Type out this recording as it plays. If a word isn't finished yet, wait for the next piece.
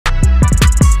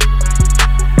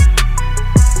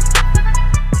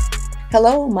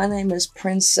Hello, my name is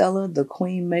Princella, the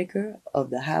Queen Maker of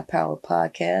the High Power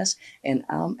Podcast, and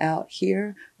I'm out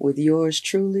here with yours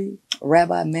truly,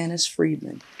 Rabbi Manus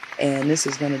Friedman. And this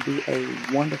is going to be a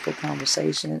wonderful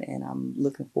conversation, and I'm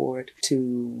looking forward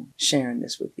to sharing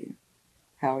this with you.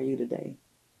 How are you today?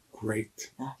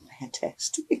 Great. Oh,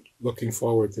 fantastic. Looking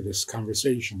forward to this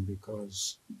conversation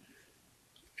because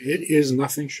it is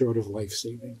nothing short of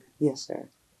life-saving. Yes, sir.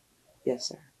 Yes,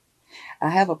 sir. I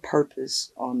have a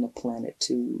purpose on the planet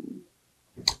to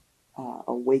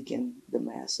awaken the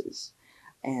masses.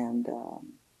 And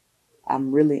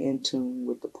I'm really in tune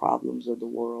with the problems of the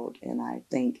world. And I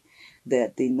think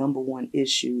that the number one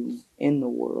issue in the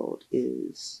world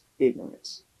is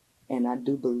ignorance. And I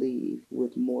do believe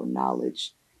with more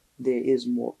knowledge, there is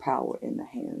more power in the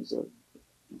hands of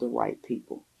the right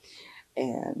people.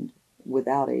 And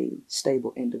without a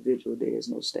stable individual, there is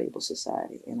no stable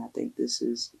society. And I think this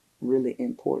is really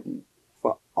important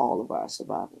for all of our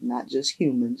survival, not just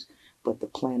humans, but the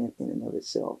planet in and of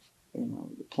itself,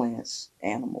 the plants,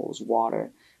 animals,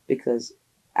 water, because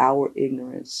our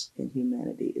ignorance in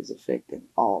humanity is affecting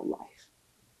all life.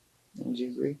 Don't you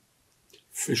agree?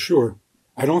 For sure.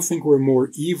 I don't think we're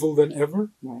more evil than ever,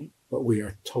 right? But we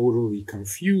are totally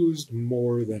confused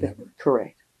more than ever.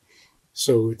 Correct.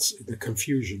 So the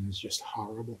confusion is just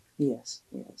horrible. Yes,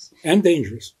 yes. And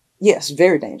dangerous. Yes,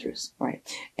 very dangerous, right?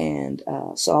 And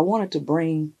so I wanted to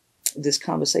bring this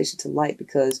conversation to light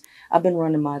because I've been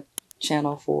running my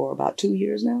channel for about 2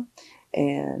 years now.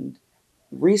 And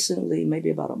recently,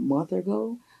 maybe about a month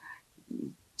ago,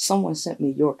 someone sent me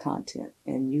your content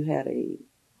and you had a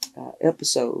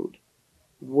episode,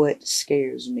 What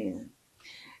Scares Men?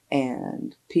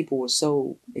 And people were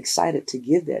so excited to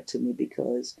give that to me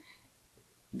because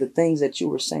the things that you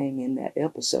were saying in that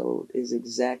episode is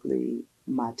exactly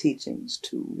my teachings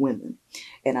to women.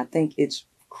 And I think it's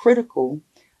critical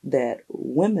that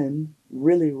women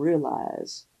really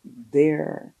realize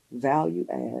their value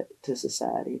add to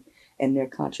society and their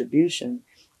contribution,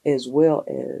 as well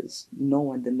as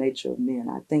knowing the nature of men.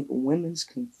 I think women's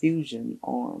confusion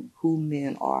on who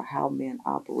men are, how men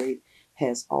operate,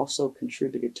 has also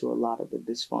contributed to a lot of the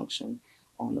dysfunction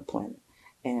on the planet.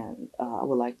 And I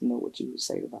would like to know what you would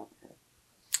say about that.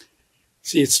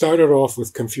 See, it started off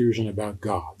with confusion about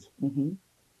God. Mm-hmm.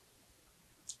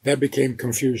 That became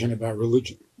confusion about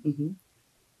religion, mm-hmm.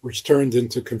 which turned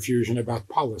into confusion about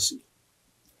policy,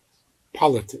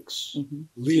 politics, mm-hmm.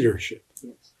 leadership.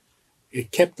 Yes.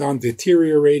 It kept on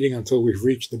deteriorating until we've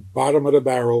reached the bottom of the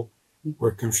barrel. Mm-hmm.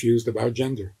 We're confused about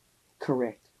gender.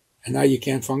 Correct. And now you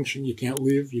can't function, you can't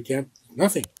live, you can't,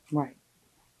 nothing. Right.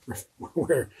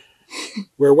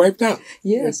 We're wiped out.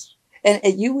 Yes.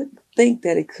 And you would think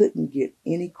that it couldn't get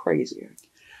any crazier.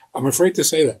 I'm afraid to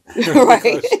say that.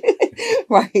 Right.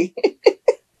 Right.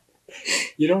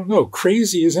 You don't know.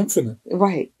 Crazy is infinite.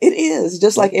 Right. It is,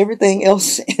 just like everything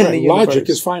else in the universe. Logic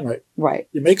is finite. Right.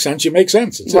 You make sense, you make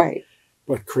sense. It's right. It.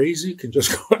 But crazy can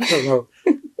just go, I don't know.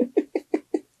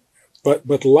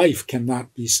 But life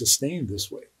cannot be sustained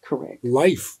this way. Correct.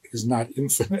 Life is not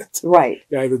infinite. Right.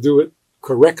 You either do it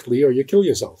correctly or you kill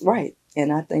yourself. Right.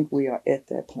 And I think we are at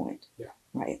that point. Yeah.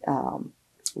 Right.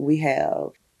 We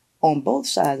have on both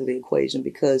sides of the equation,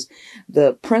 because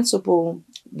the principle,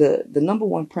 the number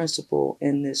one principle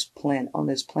in this planet, on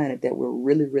this planet, that we're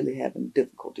really, really having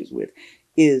difficulties with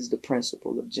is the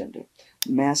principle of gender,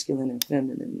 masculine and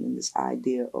feminine, and this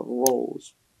idea of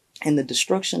roles and the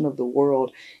destruction of the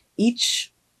world.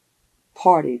 Each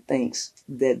party thinks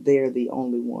that they're the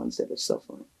only ones that are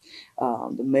suffering.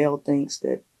 The male thinks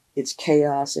that it's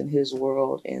chaos in his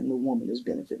world and the woman is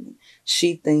benefiting.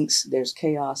 She thinks there's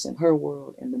chaos in her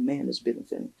world and the man is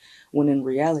benefiting. When in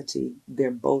reality,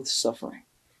 they're both suffering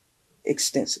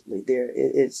extensively.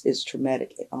 It's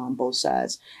traumatic on both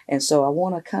sides. And so I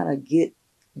want to kind of get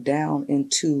down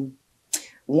into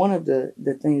one of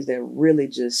the things that really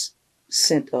just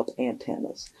sent up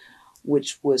antennas,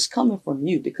 which was coming from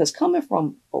you, because coming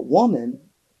from a woman,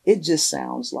 it just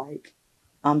sounds like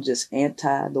I'm just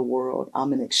anti the world.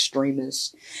 I'm an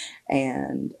extremist,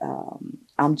 and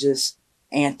I'm just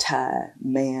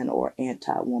anti-man or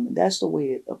anti-woman. That's the way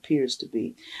it appears to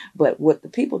be. But what the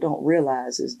people don't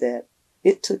realize is that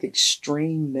it took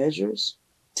extreme measures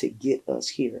to get us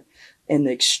here. And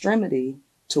the extremity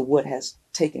to what has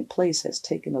taken place has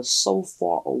taken us so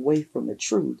far away from the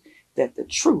truth that the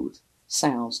truth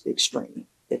sounds extreme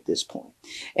at this point.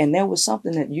 And there was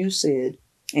something that you said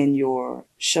in your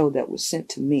show that was sent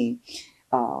to me,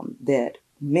 that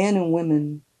men and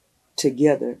women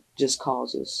together just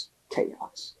causes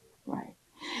chaos, right?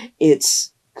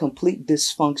 It's complete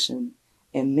dysfunction,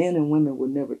 and men and women will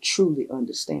never truly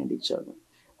understand each other.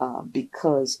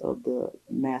 because of the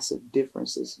massive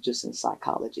differences just in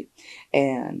psychology.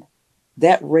 And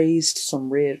that raised some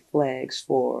red flags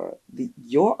for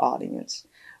your audience,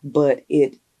 but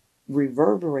it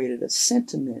reverberated a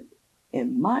sentiment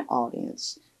in my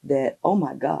audience that, oh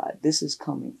my God, this is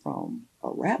coming from a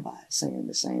rabbi saying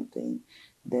the same thing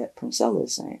that Princella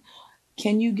is saying.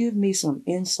 Can you give me some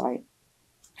insight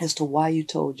as to why you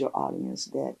told your audience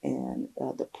that, and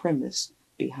the premise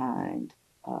behind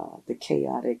the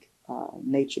chaotic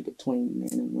nature between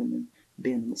men and women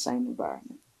being in the same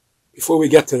environment? Before we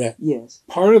get to that, Yes.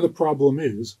 part of the problem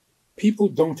is people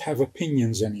don't have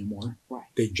opinions anymore. Right.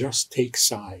 They just take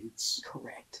sides.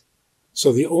 Correct.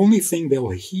 So the only thing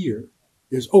they'll hear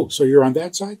is, oh, so you're on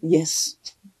that side? Yes.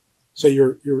 So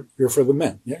you're for the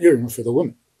men. Yeah, you're for the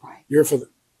women. Right. You're for the...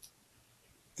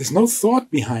 There's no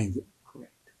thought behind it.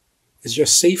 Correct. It's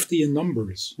just safety in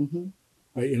numbers.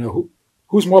 Mm-hmm. You know,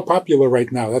 who's more popular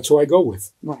right now? That's who I go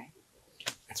with. Right.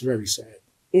 That's very sad.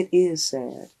 It is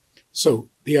sad. So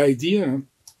the idea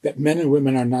that men and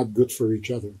women are not good for each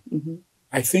other, Mm-hmm.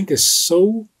 I think is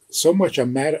so much a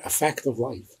fact of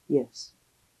life, Yes.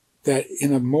 that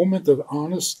in a moment of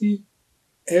honesty,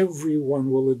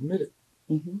 everyone will admit it.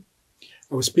 Mm-hmm.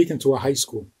 I was speaking to a high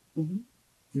school Mm-hmm.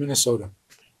 in Minnesota,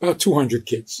 about 200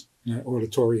 kids in an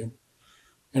auditorium.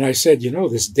 And I said, you know,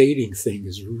 this dating thing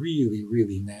is really,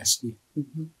 really nasty.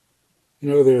 Mm-hmm. You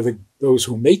know, there are those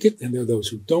who make it, and there are those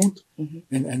who don't.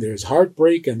 Mm-hmm. And there's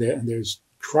heartbreak, and there's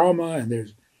trauma,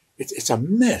 and it's a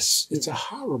mess. It's a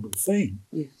horrible thing.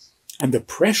 Yes. And the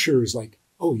pressure is like,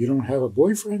 oh, you don't have a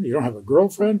boyfriend, you don't have a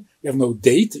girlfriend, you have no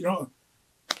date, you know.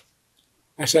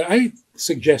 I said, I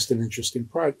suggest an interesting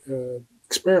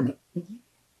experiment. Mm-hmm.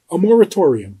 A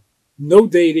moratorium. No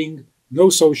dating, no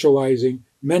socializing,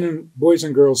 boys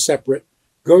and girls separate,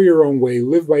 go your own way,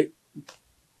 live by...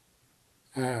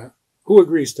 who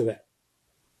agrees to that?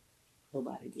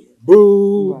 Nobody did.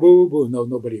 Boo, Right. boo, boo. No,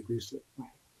 nobody agrees to it. Right.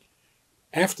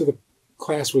 After the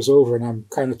class was over and I'm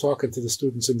kind of talking to the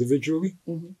students individually,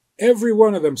 Mm-hmm. every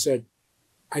one of them said,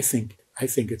 I think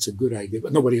it's a good idea,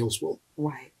 but nobody else will.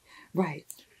 Right. Right.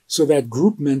 So that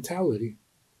group mentality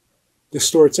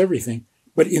distorts everything.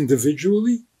 But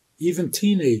individually, even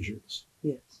teenagers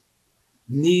Yes.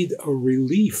 need a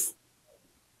relief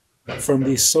from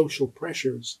these social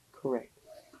pressures. Correct.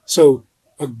 So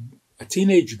a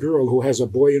teenage girl who has a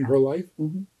boy in her life,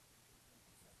 Mm-hmm.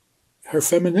 her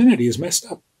femininity is messed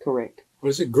up. Correct. What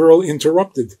is it? Girl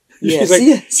interrupted. Yes. She's like,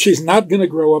 Yes. she's not going to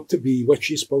grow up to be what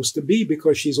she's supposed to be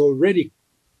because she's already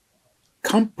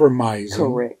compromising.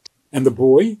 Correct. And the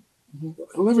boy, Mm-hmm.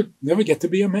 he'll never get to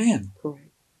be a man Correct.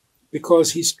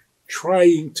 because he's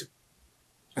trying to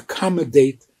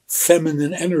accommodate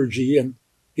feminine energy and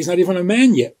he's not even a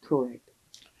man yet. Correct.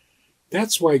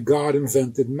 That's why God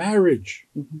invented marriage.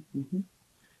 Mm-hmm. Mm-hmm.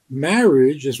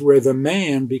 Marriage is where the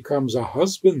man becomes a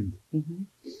husband Mm-hmm.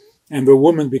 and the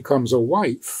woman becomes a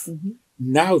wife. Mm-hmm.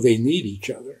 Now they need each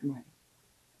other. Right.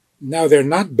 Now they're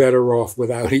not better off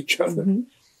without each other. Mm-hmm.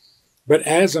 But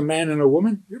as a man and a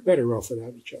woman, you're better off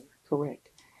without each other. Correct.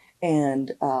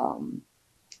 And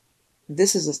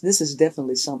this is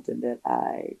definitely something that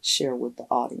I share with the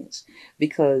audience,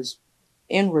 because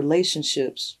in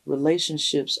relationships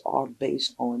are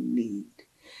based on need.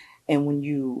 And when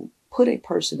you put a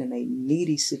person in a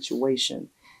needy situation,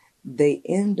 they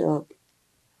end up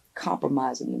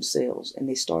compromising themselves and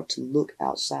they start to look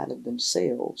outside of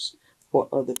themselves for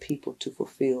other people to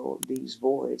fulfill these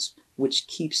voids, which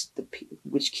keeps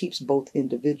both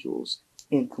individuals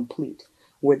incomplete,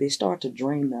 where they start to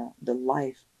drain the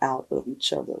life out of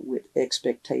each other with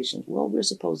expectations. Well, we're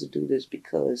supposed to do this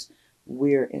because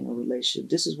we're in a relationship.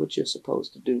 This is what you're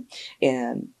supposed to do.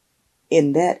 And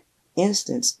in that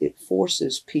instance, it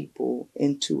forces people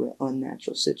into an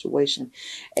unnatural situation.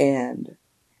 And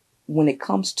when it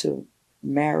comes to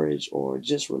marriage or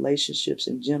just relationships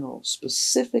in general,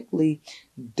 specifically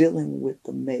dealing with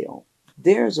the male,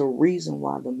 there's a reason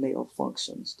why the male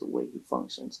functions the way he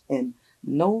functions. And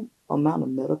no amount of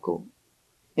medical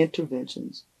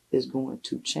interventions is going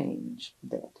to change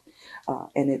that.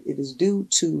 And it is due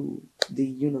to the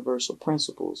universal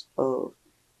principles of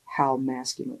how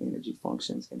masculine energy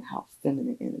functions and how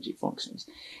feminine energy functions.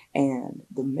 And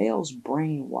the male's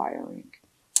brain wiring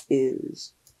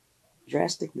is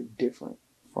drastically different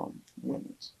from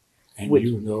women's. And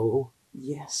you know?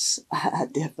 Yes, I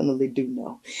definitely do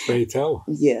know. Pray tell.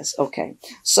 Yes, okay.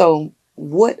 So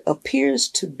what appears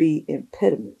to be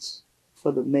impediments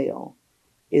for the male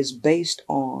is based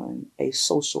on a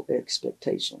social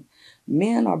expectation.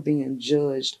 Men are being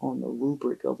judged on the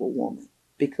rubric of a woman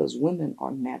because women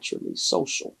are naturally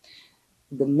social.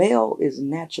 The male is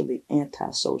naturally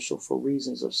antisocial for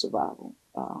reasons of survival.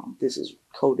 This is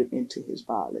coded into his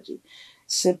biology,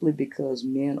 simply because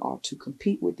men are to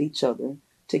compete with each other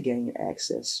to gain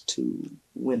access to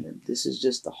women. This is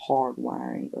just the hard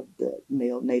wiring of the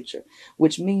male nature,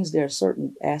 which means there are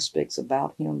certain aspects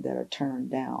about him that are turned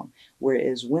down,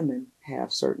 whereas women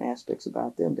have certain aspects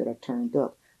about them that are turned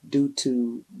up due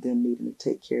to them needing to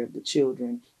take care of the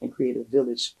children and create a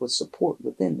village with support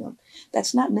within them.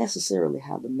 That's not necessarily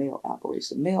how the male operates.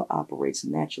 The male operates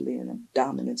naturally in a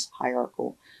dominance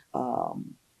hierarchical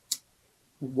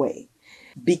way.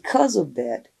 Because of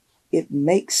that, it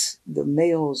makes the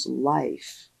male's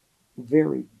life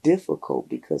very difficult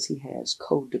because he has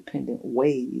codependent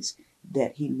ways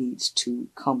that he needs to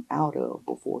come out of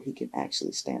before he can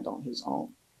actually stand on his own.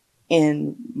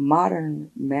 In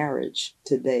modern marriage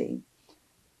today,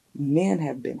 men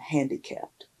have been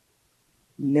handicapped,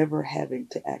 never having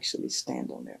to actually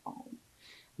stand on their own.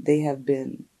 They have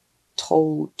been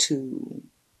told to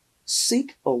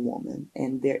seek a woman,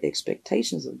 and their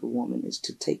expectations of the woman is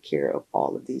to take care of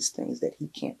all of these things that he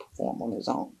can't perform on his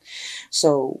own.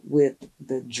 So with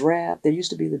the draft, there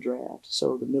used to be the draft,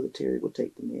 so the military would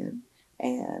take them in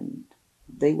and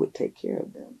they would take care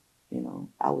of them. You know,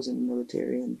 I was in the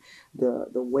military, and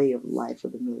the way of life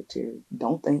of the military,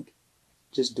 don't think,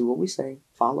 just do what we say,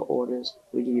 follow orders.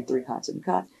 We give you 3 hots in the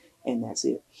cot, and that's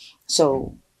it.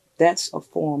 So that's a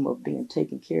form of being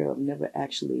taken care of, never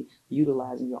actually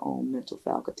utilizing your own mental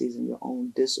faculties and your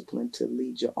own discipline to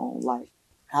lead your own life.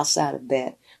 Outside of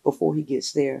that, before he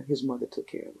gets there, his mother took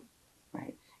care of him,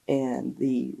 right? And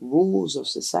the rules of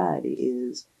society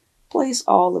is place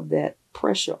all of that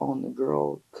pressure on the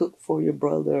girl, cook for your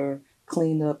brother,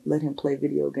 clean up, let him play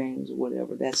video games or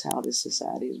whatever. That's how this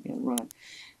society is being run.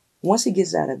 Once he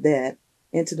gets out of that,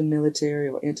 into the military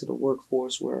or into the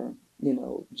workforce where, you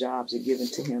know, jobs are given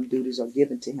to him, duties are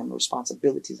given to him,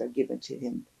 responsibilities are given to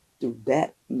him through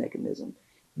that mechanism,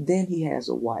 then he has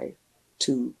a wife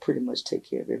to pretty much take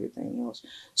care of everything else.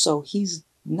 So he's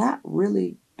not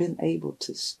really been able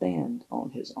to stand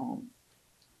on his own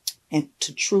and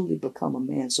to truly become a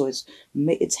man. So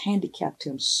it's handicapped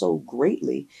him so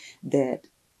greatly that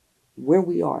where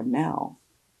we are now,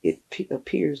 it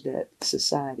appears that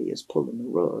society is pulling the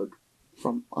rug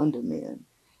from under men,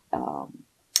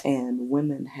 and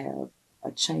women have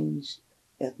a change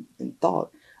in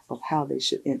thought of how they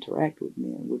should interact with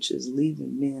men, which is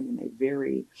leaving men in a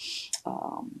very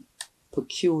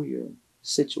peculiar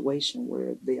situation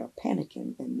where they are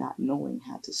panicking and not knowing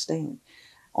how to stand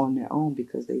on their own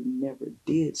because they never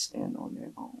did stand on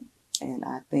their own. And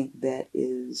I think that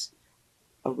is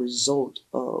a result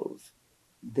of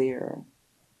their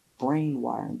brain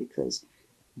wiring, because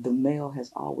the male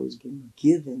has always been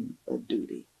given a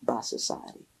duty by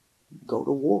society. Go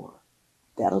to war.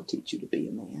 That'll teach you to be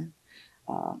a man.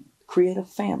 Create a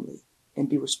family and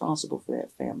be responsible for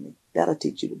that family. That'll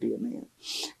teach you to be a man.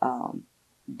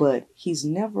 But he's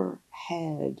never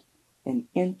had an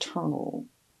internal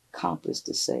compass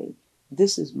to say,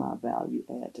 this is my value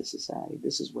add to society.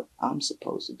 This is what I'm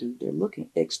supposed to do. They're looking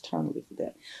externally for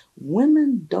that.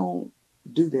 Women don't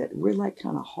do that. We're like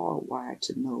kind of hardwired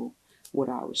to know what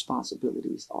our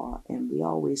responsibilities are, and we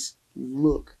always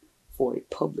look for a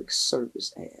public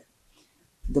service ad.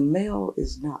 The male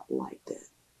is not like that.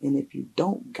 And if you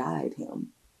don't guide him,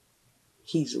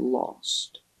 he's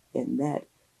lost. And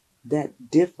that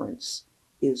difference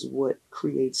is what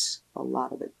creates a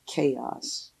lot of the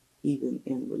chaos, even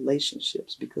in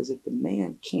relationships. Because if the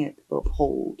man can't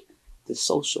uphold the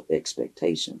social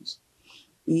expectations,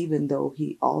 even though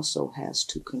he also has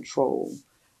to control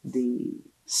the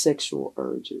sexual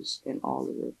urges and all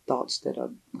of the thoughts that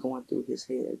are going through his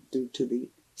head due to the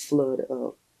flood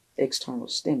of external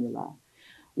stimuli,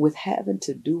 with having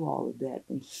to do all of that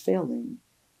and failing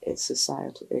at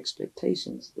societal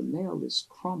expectations, the male is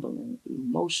crumbling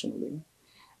emotionally,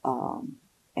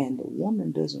 and the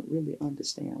woman doesn't really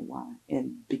understand why.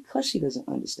 And because she doesn't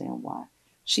understand why,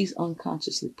 she's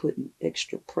unconsciously putting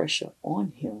extra pressure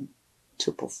on him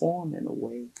to perform in a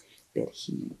way that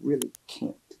he really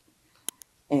can't.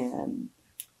 And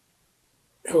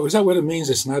oh, is that what it means?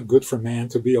 It's not good for man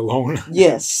to be alone.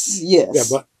 yes, Yeah, yes,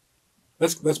 but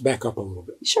let's back up a little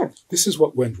bit. sure. This is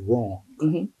what went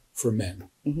wrong for men.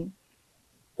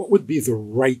 What would be the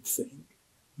right thing?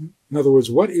 In other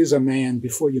words, what is a man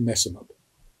before you mess him up?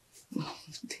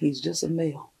 He's just a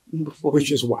male.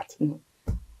 Which is what?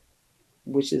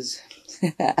 Which is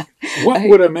what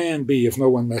would a man be if no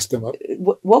one messed him up?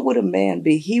 What would a man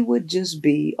be? He would just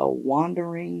be a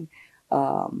wandering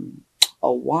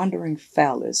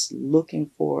phallus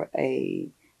looking for a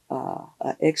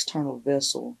external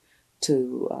vessel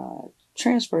to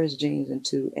transfer his genes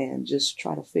into and just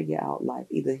try to figure out life.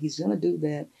 Either he's going to do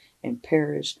that and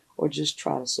perish or just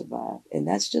try to survive. And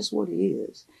that's just what he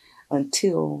is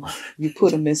until you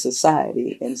put him in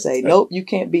society and say, nope, you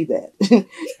can't be that.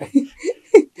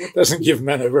 It doesn't give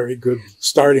men a very good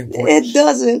starting point. It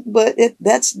doesn't, but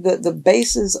that's the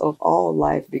basis of all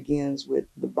life begins with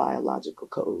the biological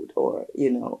code, or,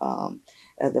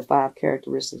 the 5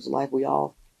 characteristics of life. We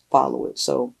all follow it.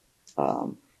 So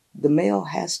the male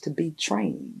has to be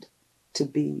trained to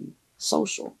be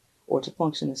social or to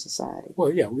function in society.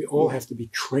 Well, yeah, we all have to be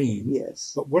trained.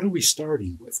 Yes. But what are we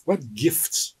starting with? What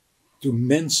gifts do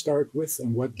men start with,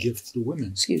 and what gifts do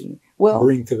women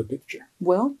bring to the picture?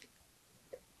 Well,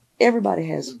 everybody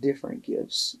has different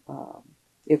gifts.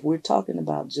 If we're talking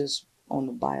about just on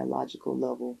the biological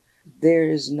level, there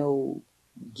is no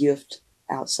gift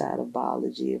outside of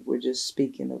biology if we're just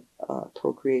speaking of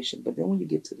procreation. But then when you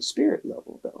get to the spirit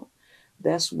level, though,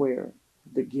 that's where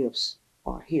the gifts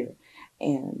are here.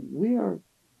 And we are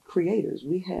creators.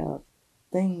 We have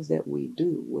things that we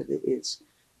do, whether it's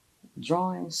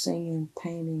drawing, singing,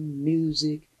 painting,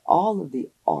 music. All of the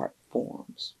art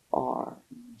forms are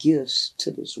gifts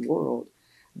to this world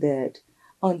that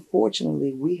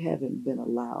unfortunately we haven't been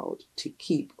allowed to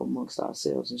keep amongst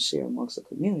ourselves and share amongst the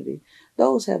community.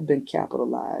 Those have been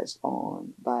capitalized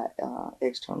on by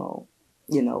external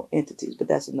entities, but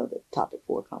that's another topic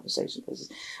for a conversation.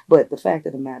 But the fact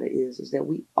of the matter is that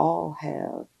we all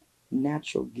have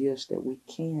natural gifts that we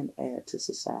can add to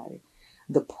society.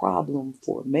 The problem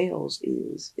for males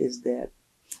is that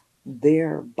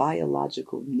their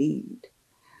biological need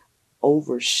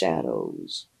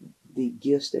overshadows the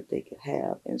gifts that they could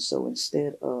have. And so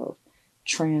instead of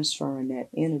transferring that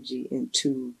energy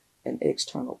into an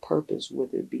external purpose,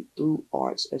 whether it be through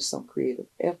arts or some creative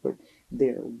effort,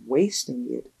 they're wasting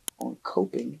it on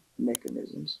coping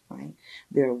mechanisms, right?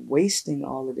 They're wasting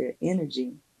all of their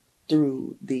energy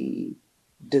through the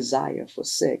desire for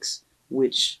sex,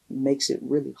 which makes it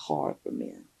really hard for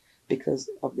men because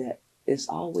of that. It's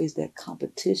always that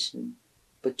competition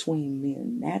between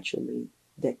men naturally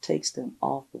that takes them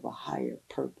off of a higher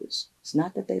purpose. It's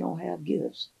not that they don't have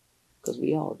gifts, because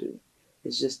we all do.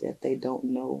 It's just that they don't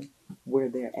know where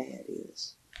their ad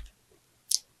is.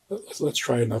 Let's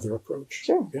try another approach.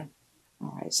 Sure. Yeah.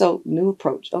 All right. So, new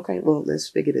approach. Okay, well, let's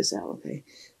figure this out, okay?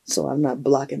 So I'm not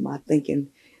blocking my thinking.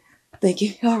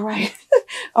 All right.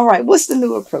 All right. What's the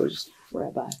new approach,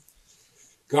 Rabbi?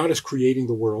 God is creating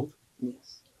the world.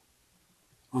 Yes.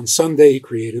 On Sunday, he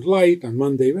created light. On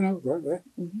Monday, right?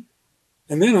 Mm-hmm.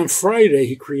 And then on Friday,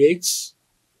 he creates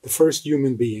the first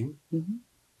human being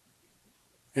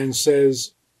and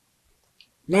says,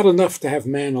 not enough to have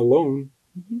man alone.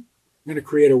 I'm going to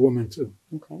create a woman too.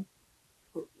 Okay.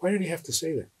 Why did he have to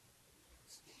say that?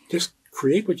 Just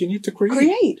create what you need to create.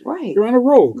 Create, right. You're on a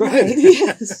roll. Go ahead.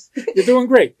 Yes. You're doing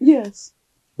great. Yes.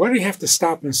 Why do you have to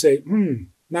stop and say,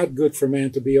 not good for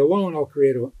man to be alone, I'll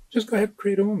create a woman? Just go ahead and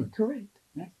create a woman. Correct.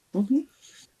 Yeah? Mm-hmm.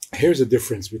 Here's a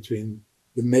difference between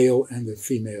the male and the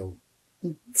female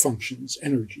functions,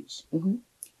 energies. Mm-hmm.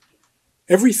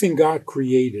 Everything God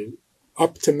created,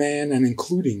 up to man and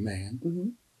including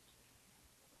man,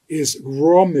 is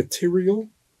raw material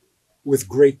with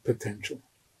great potential.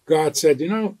 God said,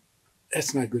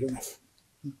 that's not good enough.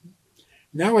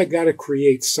 Now I got to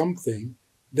create something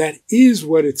that is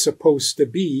what it's supposed to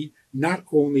be, not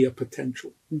only a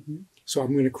potential. So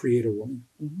I'm going to create a woman.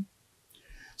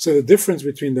 So the difference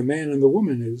between the man and the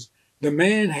woman is the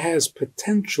man has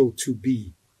potential to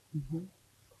be.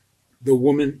 The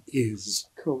woman is.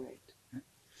 Correct.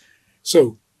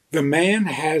 So the man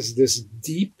has this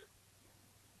deep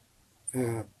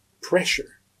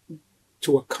pressure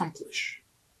to accomplish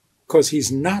because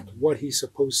he's not what he's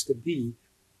supposed to be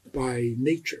by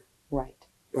nature, right?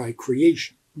 By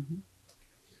creation.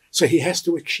 So he has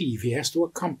to achieve, he has to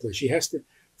accomplish, he has to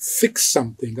fix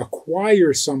something,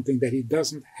 acquire something that he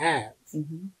doesn't have.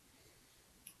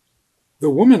 The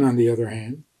woman, on the other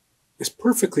hand, is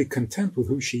perfectly content with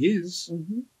who she is,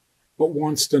 but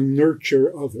wants to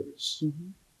nurture others.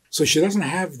 So she doesn't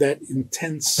have that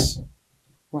intense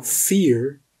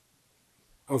fear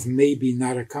of maybe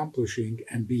not accomplishing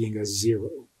and being a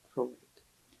 0. Correct.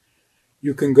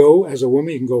 You can go, as a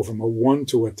woman, you can go from a 1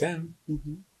 to a 10.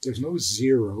 There's no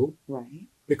 0. Right.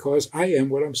 Because I am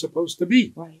what I'm supposed to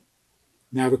be. Right.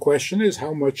 Now the question is,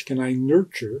 how much can I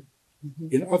nurture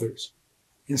in others?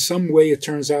 In some way, it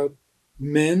turns out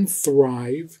men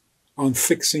thrive on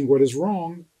fixing what is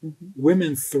wrong.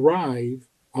 Women thrive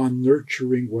on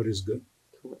nurturing what is good.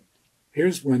 Correct.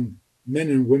 Here's when men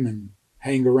and women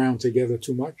hang around together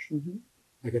too much,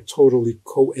 like a totally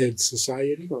co-ed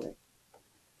society. Correct.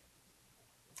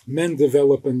 Men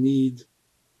develop a need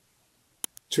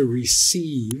to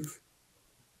receive,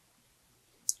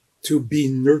 to be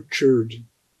nurtured,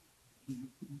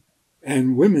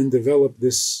 and women develop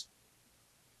this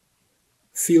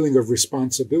feeling of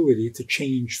responsibility to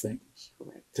change things,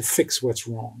 Correct. to fix what's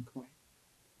wrong. Right.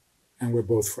 And we're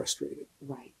both frustrated.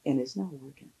 Right. And it's not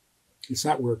working. It's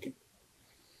not working.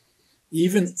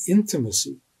 Even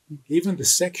intimacy, even the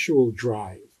sexual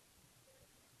drive,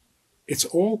 it's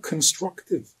all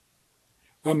constructive.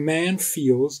 A man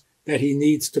feels that he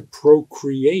needs to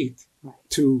procreate, Right.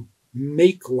 to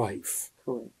make life.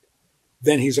 Correct.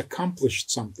 Then he's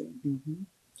accomplished something. Mm-hmm.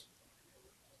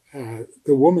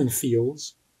 The woman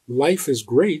feels life is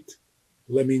great,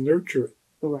 let me nurture it.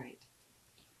 Right.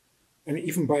 And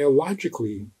even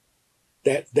biologically,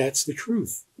 that's the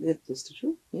truth. That's the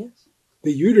truth. Yes.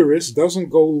 The uterus doesn't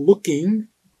go looking,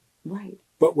 Right.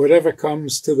 but whatever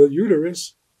comes to the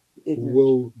uterus It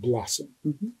will blossom,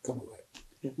 Mm-hmm. come alive,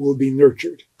 Yes. will be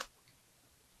nurtured.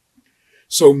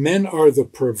 So men are the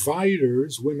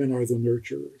providers, women are the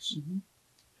nurturers. Mm-hmm.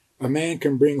 A man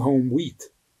can bring home wheat.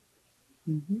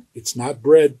 Mm-hmm. It's not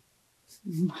bread.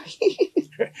 Right.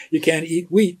 You can't eat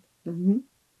wheat. Mm-hmm.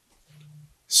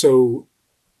 So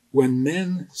when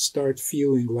men start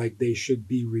feeling like they should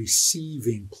be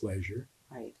receiving pleasure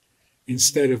Right.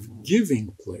 instead of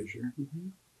giving pleasure, Mm-hmm.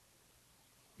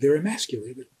 they're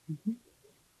emasculated. Mm-hmm.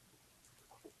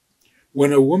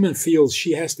 When a woman feels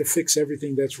she has to fix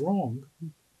everything that's wrong,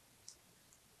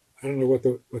 I don't know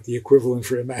what the equivalent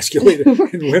for emasculated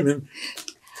in women,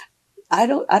 I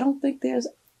don't think there's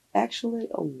actually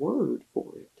a word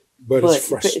for it. but it's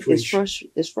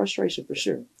frustration. It's frustration for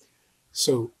sure.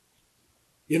 So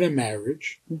in a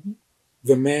marriage, Mm-hmm.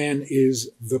 the man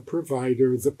is the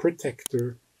provider, the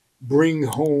protector, bring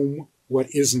home what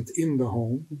isn't in the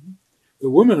home. Mm-hmm. The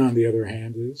woman, on the other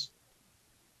hand, is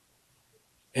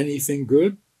anything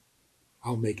good,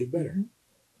 I'll make it better.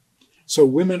 Mm-hmm. So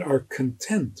women are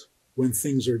content when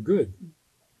things are good.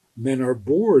 Men are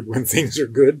bored when things are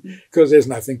good because there's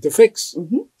nothing to fix.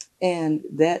 Mm-hmm. And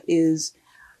that is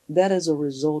a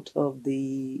result of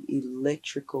the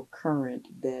electrical current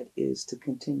that is to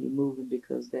continue moving,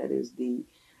 because that is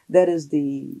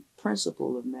the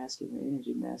principle of masculine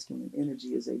energy. Masculine energy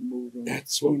is a moving.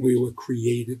 That's what energy. we were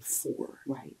created for.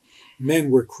 Right. Men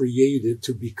were created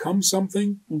to become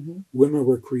something. Mm-hmm. Women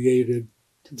were created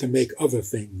to make other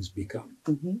things become.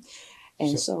 Mm-hmm.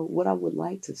 And so what I would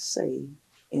like to say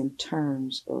in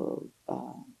terms of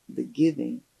the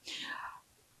giving,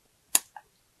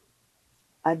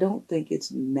 I don't think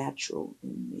it's natural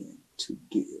in men to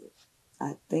give.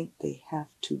 I think they have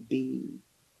to be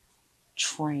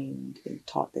trained and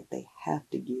taught that they have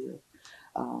to give,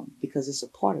 because it's a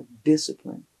part of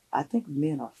discipline. I think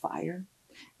men are fire,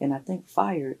 and I think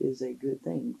fire is a good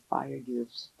thing.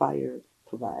 Fire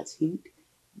provides heat.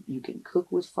 You can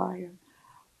cook with fire,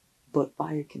 but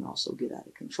fire can also get out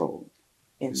of control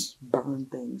and burn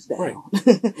things down.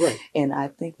 Right. And I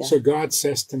think that. So God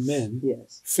says to men,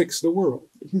 Yes. fix the world.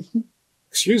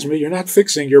 Excuse me, you're not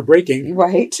fixing, you're breaking.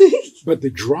 Right. But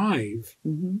the drive,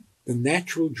 Mm-hmm. the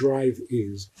natural drive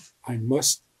is, I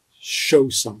must show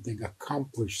something,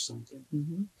 accomplish something.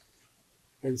 Mm-hmm.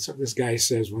 And so this guy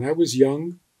says, when I was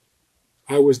young,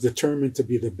 I was determined to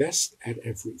be the best at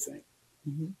everything.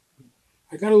 Mm-hmm.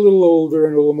 I got a little older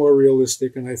and a little more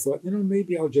realistic, and I thought,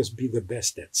 maybe I'll just be the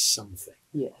best at something.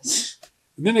 Yes.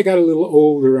 And then I got a little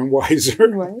older and wiser,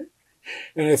 Right.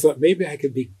 and I thought maybe I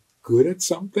could be good at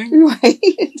something,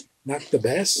 Right. not the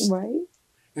best. Right.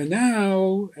 And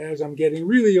now, as I'm getting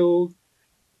really old,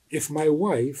 if my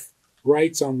wife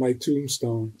writes on my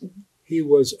tombstone, he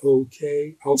was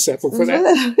okay, I'll settle for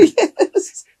that.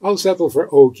 Yes. I'll settle for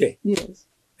okay. Yes.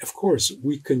 Of course,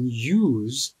 we can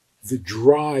use the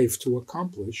drive to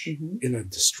accomplish Mm-hmm. in a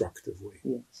destructive way.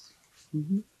 Yes.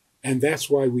 Mm-hmm. And that's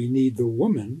why we need the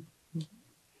woman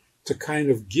to kind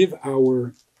of give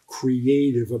our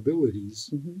creative abilities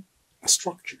Mm-hmm. a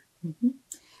structure. Mm-hmm.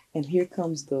 And here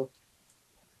comes the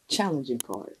challenging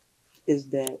part, is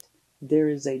that there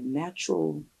is a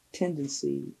natural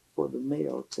tendency for the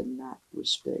male to not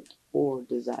respect or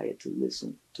desire to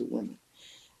listen to women.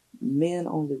 Men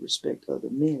only respect other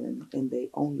men, and they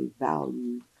only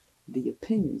value the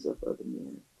opinions of other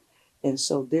men. And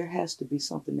so there has to be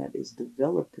something that is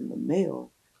developed in the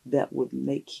male that would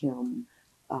make him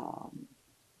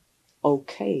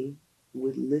okay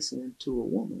with listening to a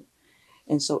woman.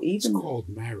 And so even It's called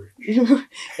marriage.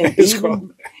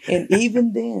 and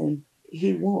even then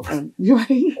he won't. And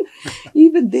right,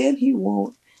 even then he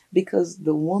won't, because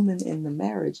the woman in the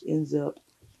marriage ends up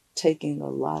taking a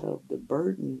lot of the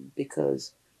burden,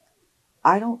 because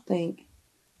I don't think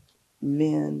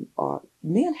men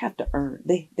have to earn,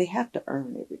 they have to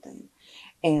earn everything.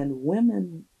 And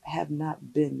women have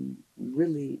not been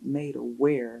really made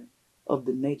aware of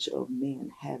the nature of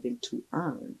men having to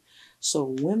earn.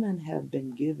 So women have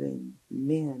been giving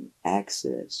men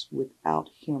access without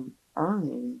him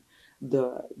earning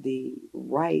the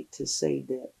right to say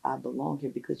that I belong here,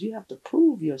 because you have to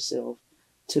prove yourself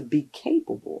to be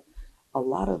capable. A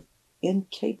lot of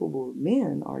incapable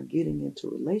men are getting into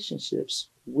relationships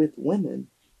with women,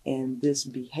 and this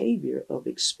behavior of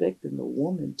expecting the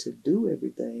woman to do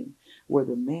everything, where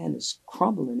the man is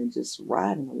crumbling and just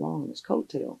riding along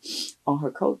on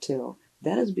her coattail,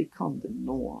 that has become the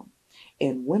norm.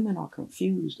 And women are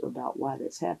confused about why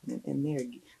that's happening. And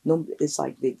it's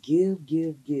like they give,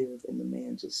 and the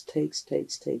man just takes,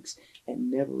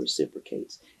 and never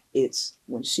reciprocates. It's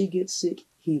when she gets sick,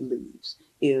 he leaves.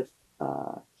 If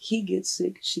he gets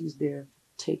sick, she's there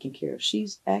taking care of.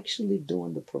 She's actually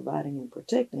doing the providing and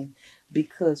protecting,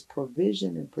 because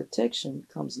provision and protection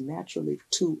comes naturally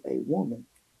to a woman.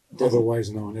 Otherwise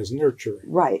known as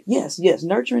nurturing. Right. Yes.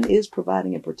 Nurturing is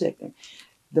providing and protecting.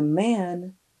 The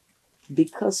man,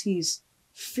 because he's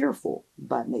fearful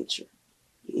by nature,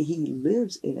 he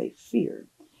lives in a fear.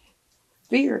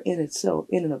 Fear in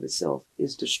and of itself,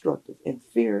 is destructive, and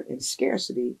fear and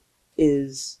scarcity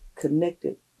is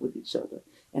connected with each other.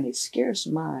 And a scarce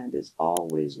mind is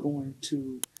always going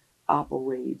to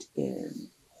operate in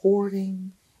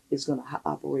hoarding, it's going to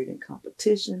operate in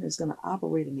competition, it's going to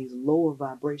operate in these lower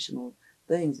vibrational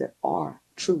things that are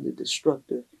truly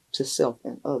destructive to self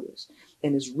and others.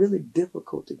 And it's really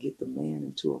difficult to get the man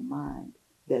into a mind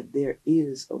that there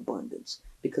is abundance,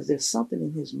 because there's something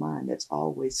in his mind that's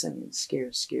always saying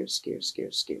scarce.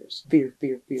 Fear.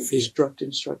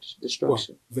 Destruction. Well,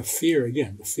 the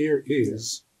fear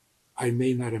is, I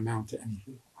may not amount to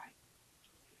anything. Right.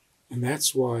 And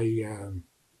that's why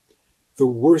the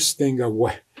worst thing a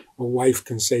wife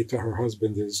can say to her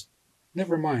husband is,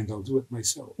 never mind, I'll do it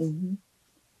myself. Mm-hmm.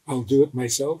 I'll do it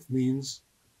myself means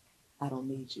I don't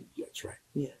need you. That's right.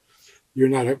 Yeah. You're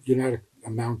not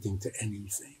amounting to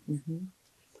anything. Mm-hmm.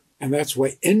 And that's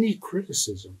why any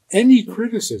criticism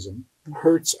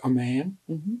hurts a man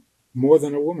mm-hmm. more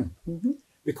than a woman, mm-hmm.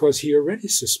 because he already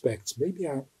suspects, maybe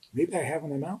I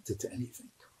haven't amounted to anything.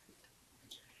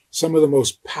 Some of the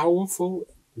most powerful,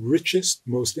 richest,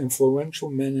 most influential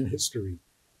men in history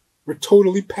were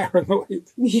totally paranoid.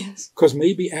 Yes. Because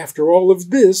maybe after all of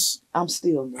this, I'm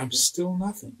still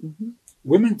nothing. Mm-hmm.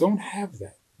 Women don't have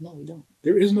that. No, we don't.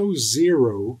 There is no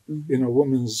zero mm-hmm. in a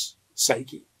woman's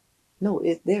psyche. No,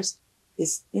 it's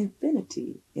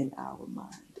infinity in our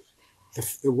mind.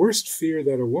 The worst fear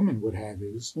that a woman would have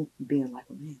is being like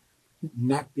a man,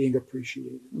 not being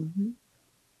appreciated. Mm-hmm.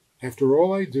 After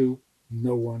all I do,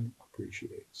 no one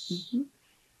appreciates. Mm-hmm.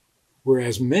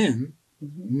 Whereas men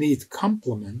mm-hmm. need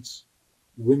compliments,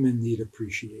 women need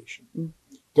appreciation.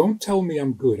 Mm-hmm. Don't tell me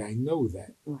I'm good, I know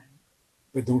that. Right.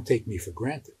 But don't take me for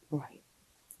granted. Right.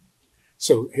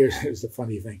 So here's the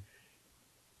funny thing.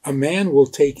 A man will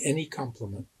take any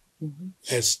compliment mm-hmm.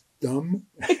 as dumb,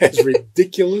 as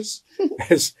ridiculous,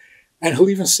 and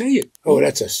he'll even say it. Oh,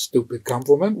 that's a stupid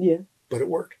compliment. Yeah. But it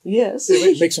worked. Yes.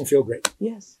 It makes him feel great.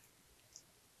 Yes.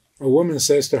 A woman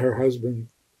says to her husband,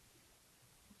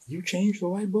 you changed the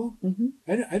light bulb? Mm-hmm.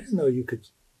 I didn't know you could.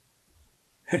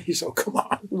 And he's, oh, come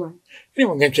on. Right.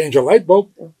 Anyone can change a light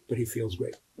bulb, but he feels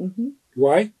great. Mm-hmm.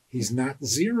 Why? He's not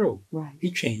zero. Right.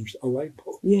 He changed a light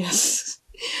bulb. Yes.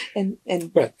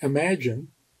 But imagine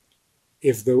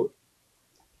if the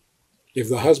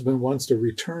husband wants to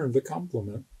return the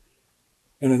compliment,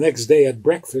 and the next day at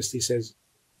breakfast he says,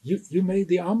 you made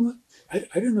the omelet? I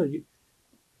didn't know you.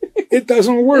 It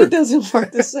doesn't work. It doesn't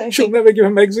work the same. She'll never give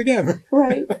him eggs again.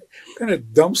 Right. What kind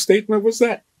of dumb statement was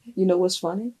that? You know what's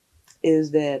funny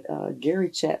is that Gary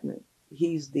Chapman,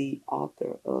 he's the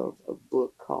author of a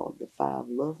book called The 5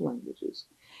 Love Languages.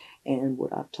 And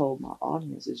what I've told my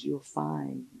audience is you'll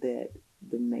find that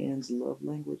the man's love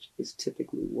language is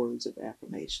typically words of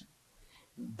affirmation.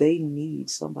 They need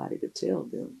somebody to tell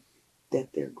them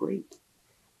that they're great.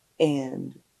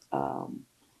 And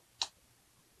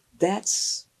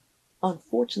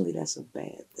unfortunately, that's a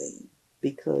bad thing,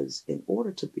 because in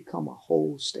order to become a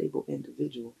whole, stable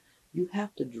individual, you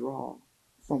have to draw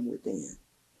from within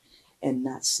and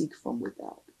not seek from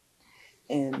without.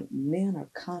 And men are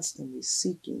constantly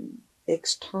seeking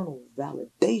external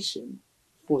validation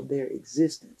for their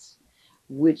existence,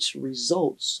 which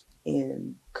results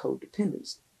in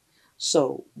codependency.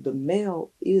 So the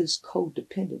male is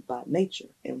codependent by nature.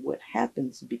 And what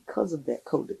happens because of that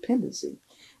codependency,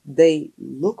 they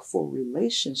look for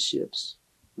relationships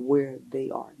where they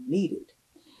are needed.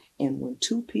 And when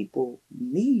two people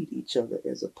need each other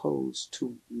as opposed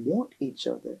to want each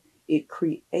other, it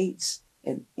creates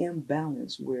an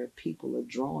imbalance where people are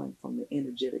drawing from the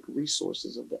energetic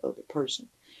resources of the other person.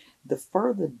 The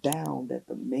further down that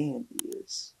the man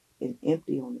is and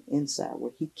empty on the inside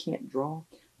where he can't draw,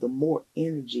 the more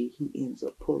energy he ends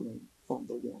up pulling from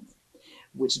the woman,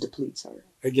 which depletes her.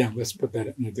 Again, let's put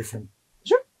that in a different.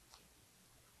 Sure.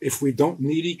 If we don't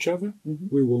need each other,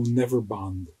 we will never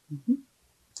bond. Mm-hmm.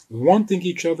 Wanting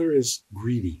each other is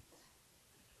greedy.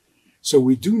 So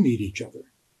we do need each other,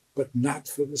 but not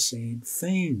for the same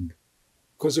thing.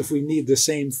 Because if we need the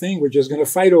same thing, we're just going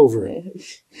to fight over it.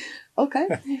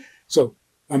 Okay. So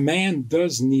a man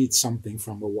does need something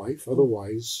from a wife,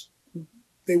 otherwise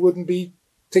they wouldn't be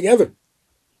together.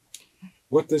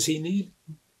 What does he need?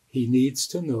 He needs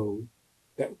to know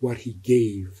that what he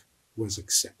gave was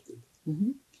accepted.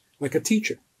 Mm-hmm. Like a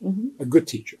teacher, a good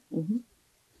teacher. Mm-hmm.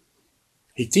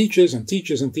 He teaches and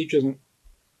teaches and teaches. And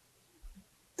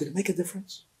did it make a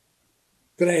difference?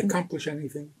 Did I accomplish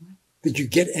anything? Did you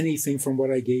get anything from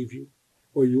what I gave you?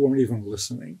 Or you weren't even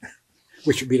listening?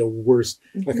 Which would be the worst,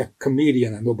 like a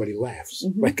comedian and nobody laughs.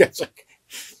 Like that's like.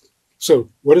 So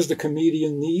what does the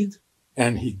comedian need?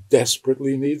 And he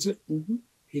desperately needs it.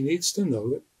 He needs to know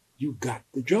that you got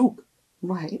the joke.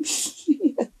 Right.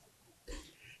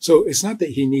 So it's not that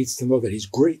he needs to know that he's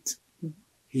great.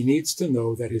 He needs to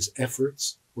know that his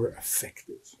efforts were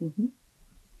effective.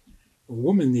 A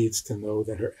woman needs to know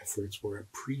that her efforts were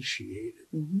appreciated.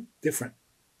 Different.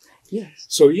 Yes.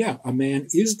 So yeah, a man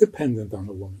is dependent on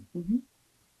a woman,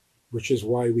 which is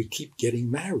why we keep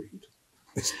getting married,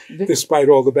 despite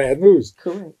all the bad news.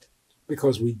 Correct.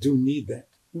 Because we do need that.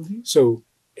 So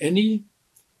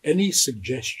any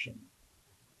suggestion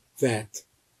that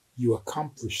you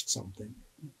accomplished something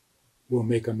will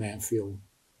make a man feel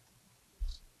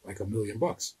like $1 million.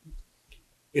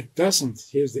 It doesn't.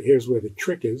 Here's where the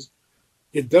trick is.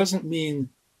 It doesn't mean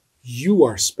you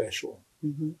are special.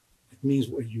 It means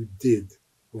what you did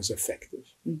was effective.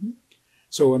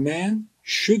 So a man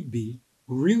should be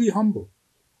really humble.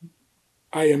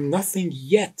 I am nothing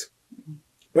yet,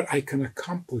 but I can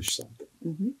accomplish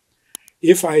something.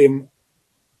 If I am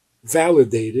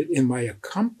validated in my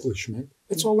accomplishment,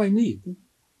 that's all I need.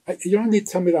 You don't need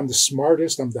to tell me that I'm the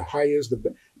smartest, I'm the highest.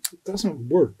 It doesn't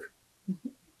work.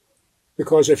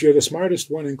 Because if you're the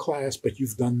smartest one in class, but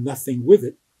you've done nothing with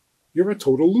it, you're a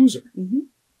total loser.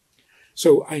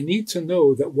 So I need to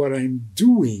know that what I'm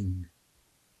doing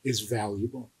is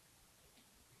valuable.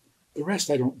 The rest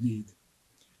I don't need.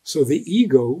 So the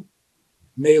ego,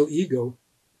 male ego,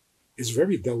 is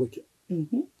very delicate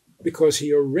because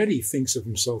he already thinks of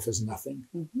himself as nothing.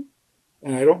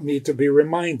 And I don't need to be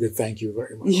reminded, thank you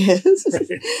very much. Yes.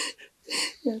 Right?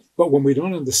 Yes. But when we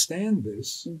don't understand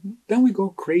this, then we go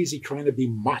crazy trying to be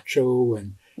macho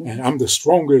and I'm the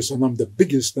strongest and I'm the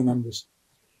biggest and I'm this.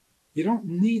 You don't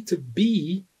need to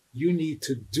be, you need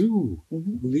to do.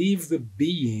 Leave the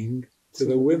being to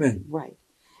the women. Right.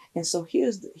 And so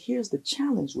here's the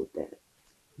challenge with that.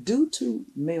 Due to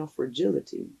male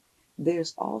fragility,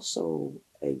 there's also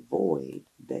a void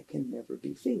that can never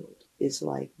be filled. It's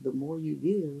like the more you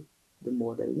give, the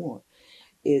more they want.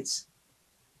 It's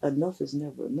enough is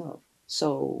never enough.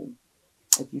 So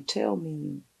if you tell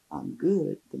me I'm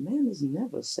good, the man is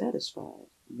never satisfied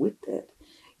with that.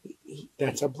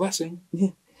 That's a blessing.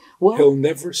 Well, he'll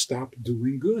never stop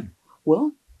doing good.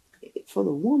 Well, for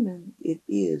the woman, it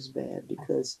is bad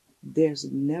because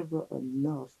there's never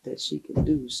enough that she can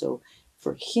do. So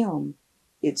for him,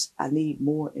 it's I need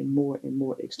more and more and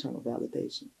more external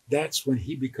validation. That's when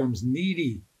he becomes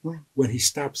needy. Right. When he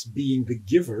stops being the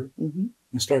giver and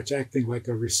starts acting like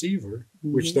a receiver,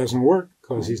 which doesn't work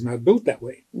because he's not built that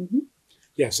way.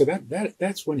 Yeah, so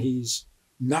that's when he's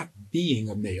not being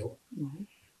a male.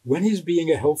 When he's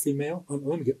being a healthy male,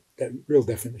 let me get that real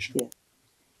definition. Yeah.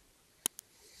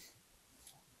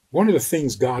 One of the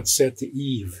things God said to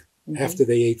Eve after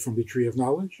they ate from the tree of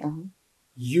knowledge,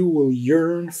 you will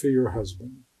yearn for your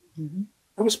husband.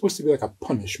 That was supposed to be like a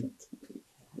punishment.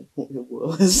 It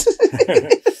was.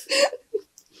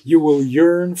 You will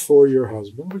yearn for your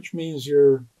husband, which means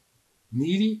you're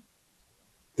needy,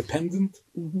 dependent.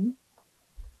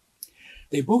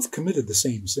 They both committed the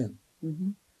same sin.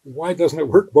 Why doesn't it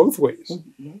work both ways?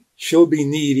 She'll be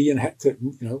needy and have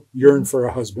to, yearn for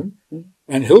a husband,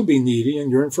 and he'll be needy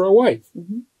and yearn for a wife.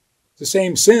 The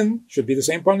same sin should be the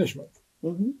same punishment.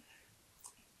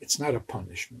 It's not a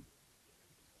punishment.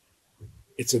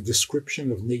 It's a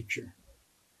description of nature.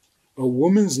 A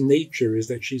woman's nature is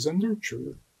that she's a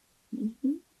nurturer.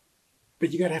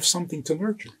 But you got to have something to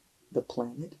nurture. The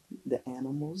planet, the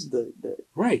animals, the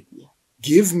right. Yeah.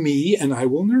 Give me and I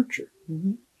will nurture.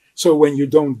 Mm-hmm. So when you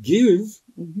don't give,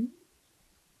 Mm-hmm.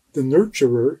 the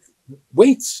nurturer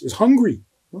waits, is hungry.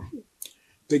 Right.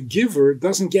 The giver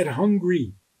doesn't get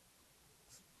hungry.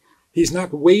 He's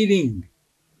not waiting.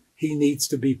 He needs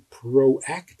to be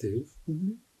proactive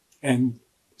Mm-hmm. and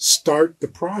start the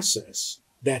process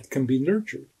that can be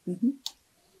nurtured. Mm-hmm.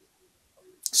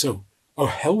 So a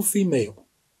healthy male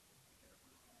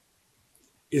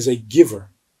is a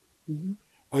giver. Mm-hmm.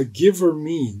 A giver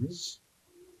means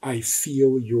I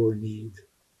feel your need.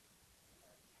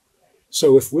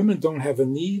 So if women don't have a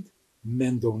need,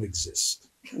 men don't exist.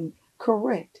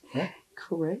 Correct. Right?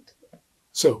 Correct.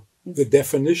 So the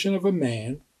definition of a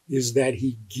man is that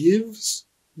he gives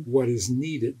what is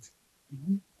needed.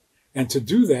 Mm-hmm. And to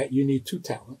do that, you need two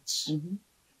talents. Mm-hmm.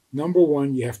 Number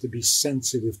one, you have to be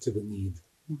sensitive to the need.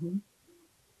 Mm-hmm.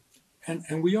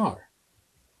 And we are.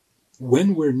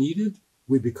 When we're needed,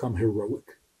 we become heroic.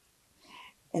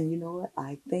 And you know what?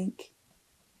 I think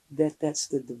that that's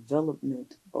the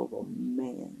development of a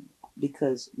man,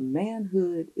 because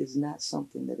manhood is not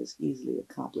something that is easily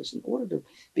accomplished. In order to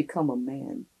become a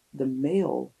man, the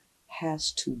male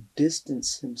has to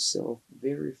distance himself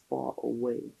very far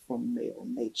away from male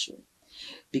nature,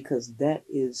 because that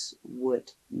is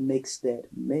what makes that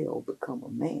male become a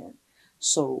man.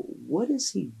 So what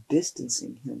is he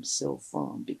distancing himself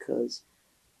from? Because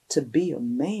to be a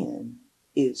man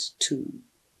is to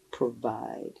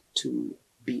provide, to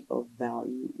be of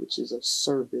value, which is of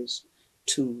service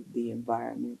to the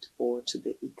environment or to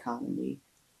the economy,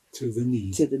 To the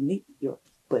need. to the need.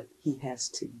 But he has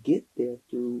to get there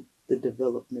through the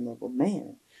development of a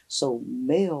man. So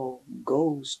male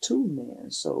goes to man.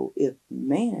 So if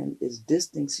man is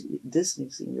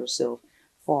distancing yourself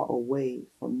far away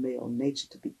from male nature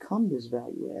to become this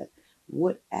value add,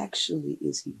 what actually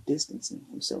is he distancing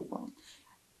himself from?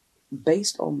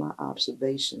 Based on my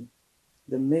observation,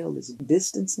 the male is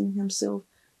distancing himself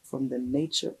from the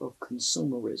nature of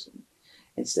consumerism.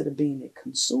 Instead of being a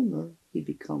consumer, he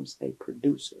becomes a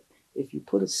producer. If you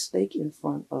put a steak in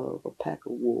front of a pack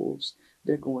of wolves,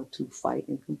 they're going to fight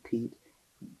and compete,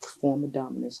 form a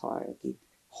dominance hierarchy,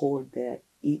 hoard that,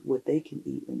 eat what they can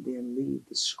eat, and then leave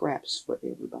the scraps for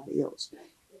everybody else.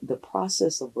 The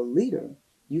process of a leader,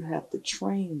 you have to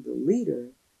train the leader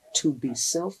to be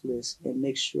selfless and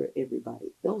make sure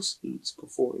everybody else eats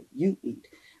before you eat.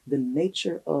 The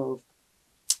nature of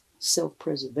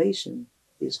self-preservation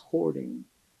is hoarding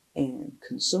and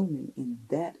consuming, and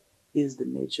that is the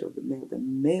nature of the male. The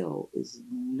male is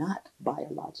not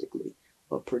biologically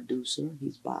a producer,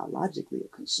 he's biologically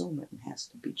a consumer and has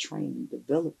to be trained and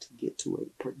developed to get to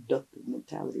a productive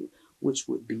mentality, which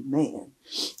would be man.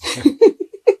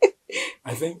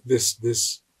 I think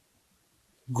this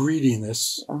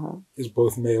greediness is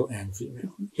both male and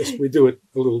female. Just we do it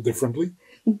a little differently.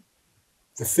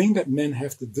 The thing that men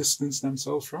have to distance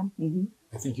themselves from,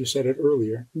 I think you said it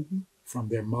earlier, from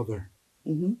their mother.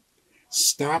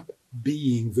 Stop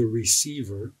being the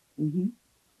receiver,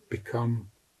 become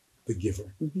the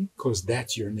giver, because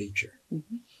that's your nature.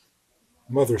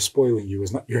 Mother spoiling you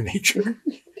is not your nature.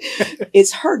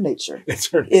 It's her nature. It's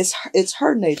her nature. It's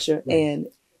her nature. Right. And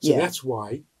so that's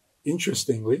why,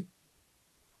 interestingly,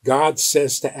 God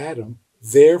says to Adam,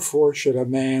 therefore should a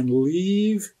man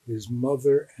leave his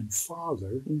mother and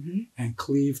father and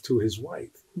cleave to his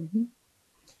wife.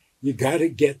 You got to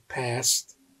get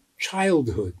past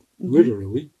childhood,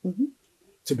 literally,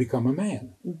 to become a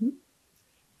man.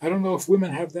 I don't know if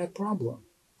women have that problem.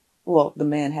 Well, the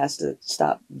man has to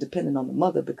stop depending on the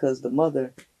mother, because the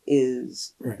mother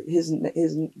is his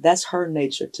that's her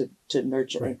nature to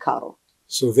nurture and coddle.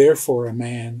 So therefore a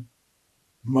man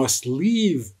must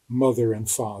leave mother and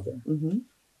father,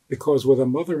 because with a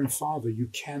mother and father you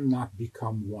cannot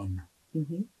become one.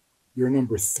 You're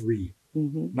number 3,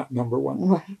 not number 1.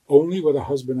 Right. Only with a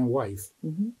husband and wife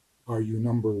are you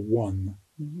number 1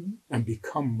 and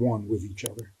become one with each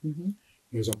other.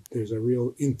 There's a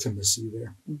real intimacy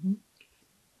there.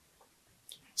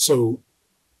 So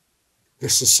the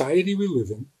society we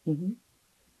live in,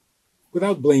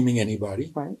 without blaming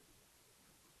anybody,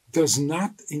 does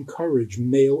not encourage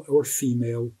male or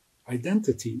female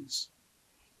identities.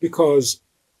 Because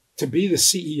to be the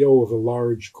CEO of a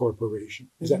large corporation,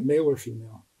 is that male or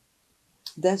female?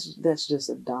 That's just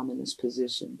a dominance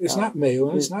position. It's not male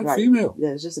and it's not female. Yeah,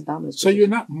 it's just a dominance position. So you're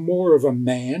not more of a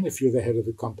man if you're the head of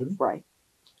the company. Right.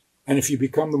 And if you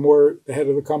become the head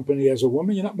of the company as a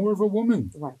woman, you're not more of a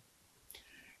woman. Right.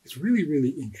 It's really,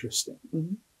 really interesting.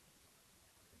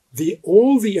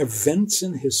 All the events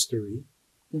in history,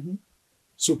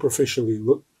 superficially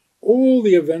look, all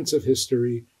the events of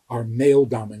history are male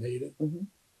dominated.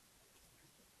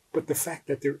 But the fact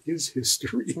that there is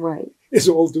history Right. is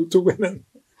all due to women.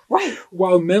 Right.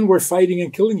 While men were fighting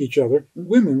and killing each other,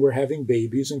 women were having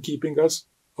babies and keeping us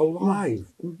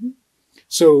alive. Mm-hmm.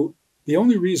 So the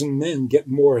only reason men get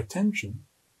more attention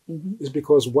Mm-hmm. is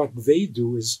because what they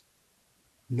do is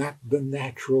not the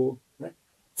natural, right?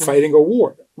 Fighting a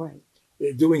war. Right.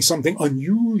 They're doing something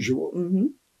unusual. Mm-hmm.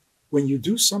 When you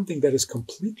do something that is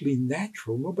completely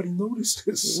natural, nobody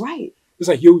notices. Right. It's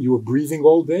like you were breathing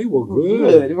all day. Well,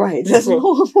 good. Right. That's Well,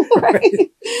 normal.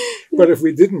 Right. But if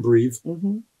we didn't breathe,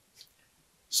 Mm-hmm.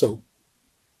 so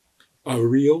a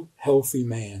real healthy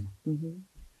man Mm-hmm.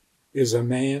 is a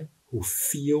man who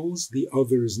feels the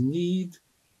other's need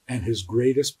and his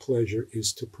greatest pleasure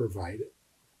is to provide it.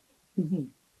 Mm-hmm.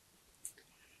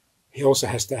 He also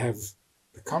has to have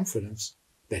the confidence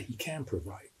that he can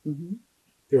provide. Mm-hmm.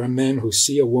 There are men who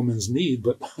see a woman's need,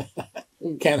 but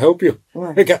can't help you.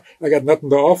 Right. I got nothing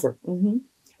to offer. Mm-hmm.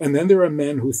 And then there are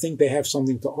men who think they have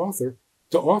something to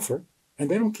offer, and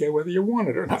they don't care whether you want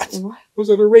it or not. Right. Those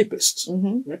are the rapists.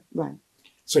 Mm-hmm. Right? Right.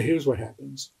 So here's what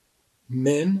happens.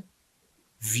 Men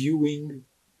viewing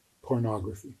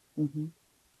pornography, Mm-hmm.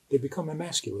 they become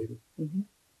emasculated. Mm-hmm.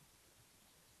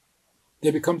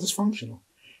 They become dysfunctional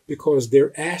because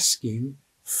they're asking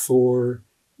for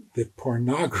the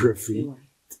pornography Right.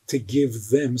 to give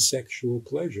them sexual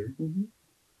pleasure. Mm-hmm.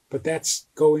 But that's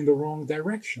going the wrong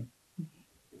direction.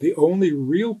 The only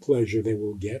real pleasure they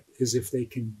will get is if they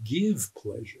can give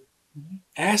pleasure. Mm-hmm.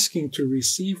 Asking to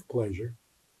receive pleasure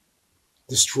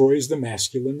destroys the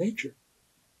masculine nature.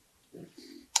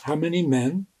 How many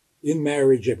men in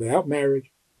marriage, without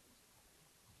marriage,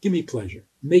 give me pleasure,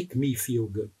 make me feel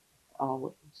good?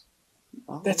 Always.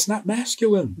 That's not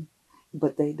masculine.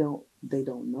 But they don't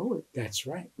know it. That's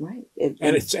right. Right.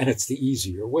 And it's the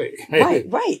easier way. Right.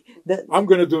 Right. I'm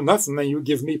going to do nothing, then you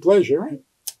give me pleasure. Right.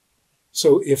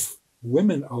 So if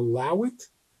women allow it,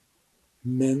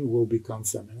 men will become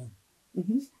feminine.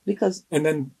 Mm-hmm. Because And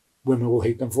then women will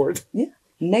hate them for it.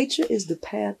 nature is the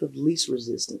path of least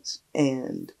resistance.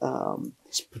 And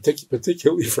It's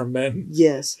particularly for men.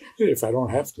 yes, If I don't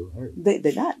have to.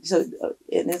 they're not. So,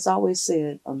 and it's always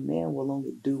said a man will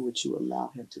only do what you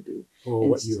allow him to do. Or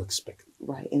what you expect.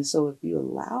 Right. And so if you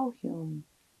allow him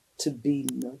to be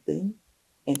nothing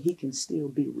and he can still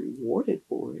be rewarded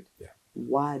for it, Yeah.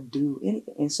 why do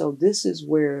anything? And so this is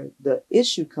where the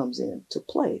issue comes into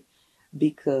play,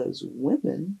 because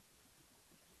women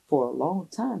for a long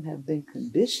time have been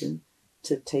conditioned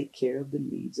to take care of the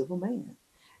needs of a man.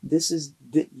 This is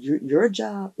your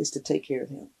job is to take care of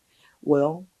him.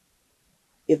 Well,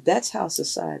 if that's how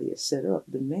society is set up,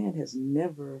 the man has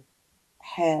never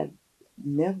had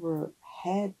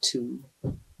to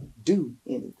do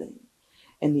anything.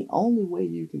 And the only way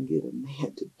you can get a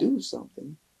man to do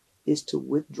something is to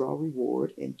withdraw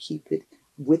reward and keep it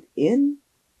within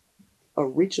a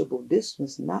reachable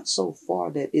distance, not so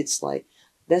far that it's like,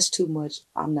 that's too much,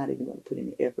 I'm not even going to put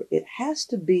any effort. It has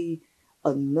to be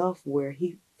enough where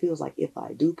he feels like if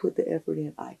I do put the effort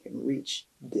in, I can reach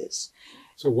this.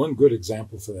 So one good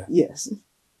example for that. Yes.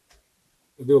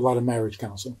 I do a lot of marriage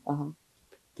counseling. Uh-huh.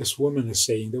 This woman is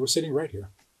saying, they were sitting right here,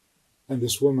 and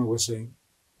this woman was saying,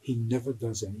 he never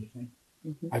does anything.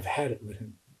 Mm-hmm. I've had it with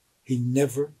him. He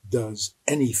never does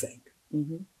anything.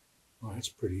 Mm-hmm. Well, that's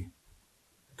pretty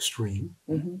extreme.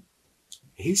 Mm-hmm.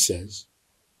 He says,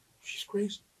 she's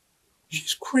crazy.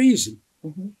 She's crazy.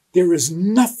 Mm-hmm. There is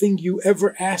nothing you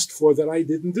ever asked for that I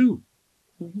didn't do.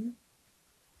 Mm-hmm.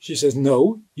 She says,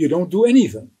 no, you don't do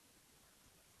anything.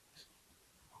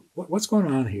 What's going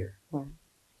on here? Right.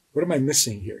 What am I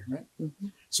missing here? Right? Mm-hmm.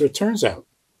 So it turns out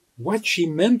what she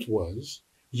meant was,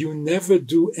 you never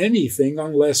do anything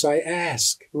unless I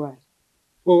ask. Right.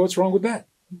 Well, what's wrong with that?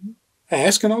 Mm-hmm.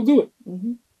 Ask and I'll do it.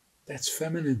 Mm-hmm. That's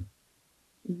feminine.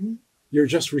 Mm-hmm. You're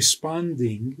just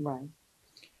responding Right.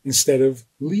 instead of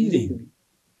leading.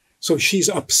 So she's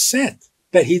upset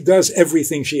that he does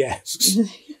everything she asks.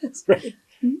 Yes. Right?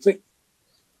 It's like,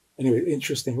 anyway,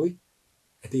 interestingly,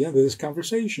 at the end of this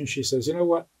conversation, she says, you know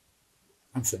what?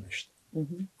 I'm finished.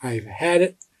 Mm-hmm. I've had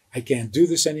it. I can't do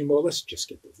this anymore. Let's just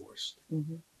get divorced.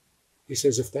 Mm-hmm. He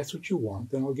says, if that's what you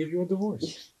want, then I'll give you a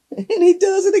divorce. And he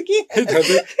does it again. He does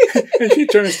it. And she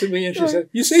turns to me and she said,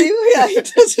 you see? Yeah, he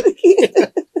does it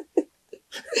again.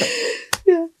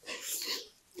 Yeah.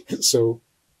 So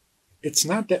it's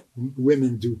not that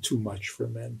women do too much for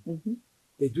men. Mm-hmm.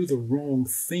 They do the wrong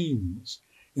things.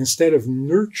 Instead of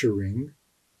nurturing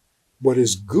what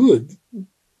is good,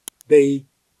 they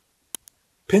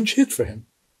pinch hit for him.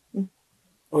 Mm-hmm.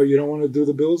 Oh, you don't want to do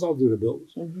the bills? I'll do the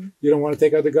bills. Mm-hmm. You don't want to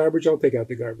take out the garbage? I'll take out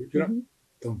the garbage. You know, Mm-hmm.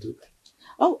 don't do that.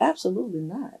 Oh, absolutely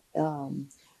not.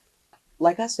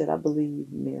 like I said, I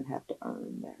believe men have to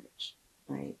earn marriage,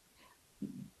 right?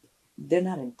 They're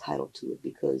not entitled to it,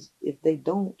 because if they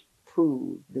don't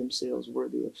prove themselves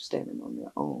worthy of standing on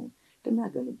their own, they're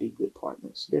not going to be good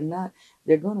partners.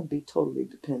 They're going to be totally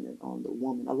dependent on the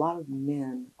woman. A lot of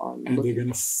men are And looking. they're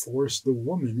going to force the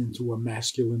woman into a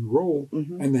masculine role.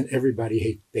 Mhm. And then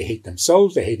everybody they hate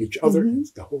themselves, they hate each other. Mhm. And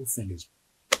the whole thing is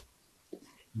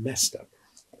messed up.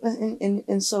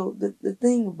 And so the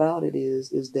thing about it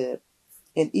is that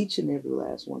in each and every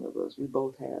last one of us, we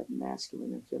both have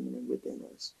masculine and feminine within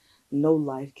us. No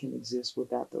life can exist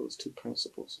without those two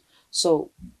principles. So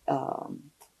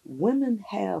women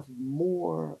have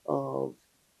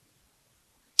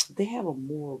they have a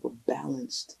more of a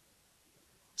balanced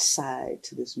side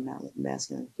to this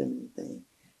masculine and feminine thing.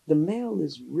 The male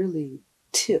is really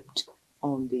tipped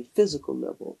on the physical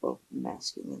level of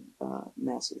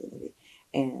masculinity,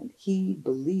 and he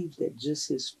believes that just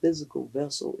his physical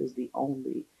vessel is the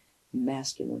only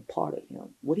masculine part of him.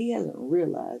 What he hasn't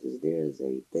realized is there is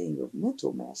a thing of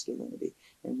mental masculinity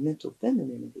and mental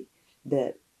femininity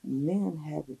that men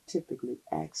haven't typically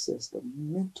accessed the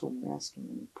mental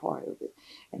masculine part of it,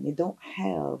 and they don't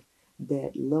have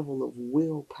that level of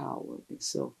willpower and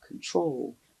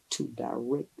self-control to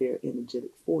direct their energetic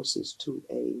forces to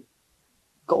a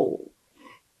goal.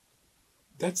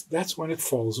 That's when it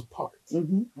falls apart.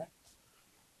 Mm-hmm. Right?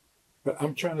 But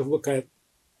I'm trying to look at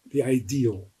the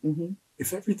ideal. Mm-hmm.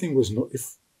 If everything was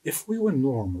if we were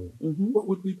normal, Mm-hmm. what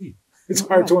would we be? It's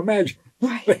hard to imagine.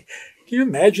 Right. Like, can you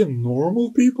imagine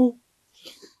normal people?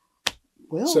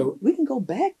 Well, So we can go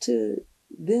back to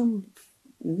them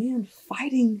men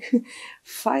fighting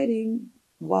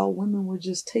while women were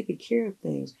just taking care of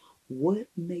things. What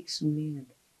makes men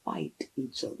fight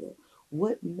each other?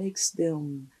 What makes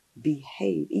them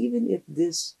behave? Even if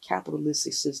this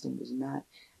capitalistic system was not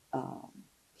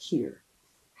here,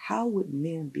 how would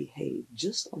men behave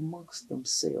just amongst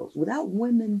themselves without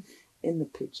women in the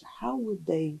picture? How would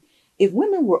they, if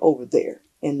women were over there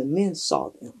and the men saw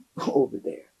them over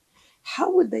there,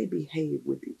 how would they behave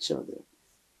with each other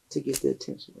to get the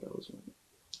attention of those women?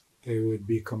 they would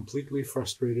be completely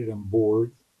frustrated and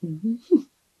bored Mm-hmm.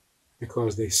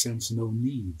 because they sense no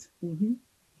need. Mm-hmm.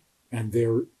 And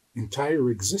their entire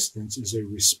existence is a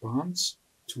response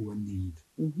to a need.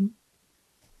 Mm-hmm.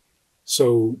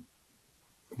 So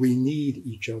we need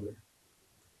each other,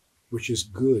 which is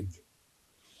good.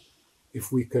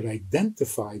 If we could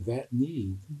identify that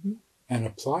need Mm-hmm. and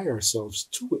apply ourselves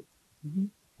to it, Mm-hmm.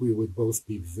 we would both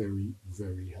be very,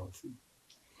 very healthy.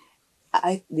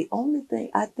 The only thing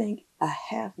I think I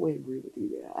halfway agree with you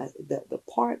there. The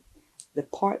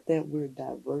part that we're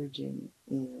diverging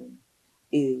in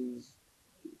is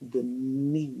the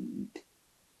need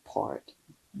part,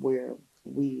 where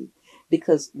we,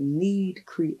 because need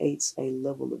creates a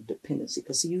level of dependency.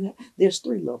 Because there's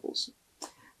three levels.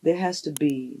 There's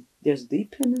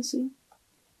dependency,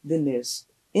 then there's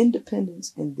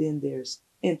independence, and then there's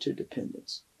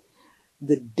interdependence.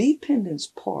 The dependence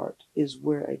part is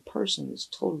where a person is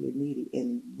totally needy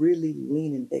and really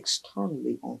leaning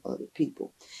externally on other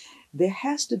people. There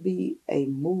has to be a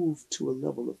move to a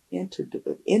level of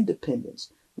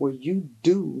independence where you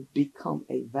do become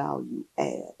a value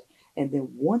add. And then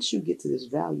once you get to this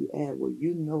value add where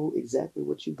you know exactly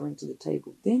what you bring to the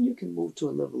table, then you can move to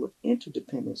a level of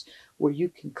interdependence where you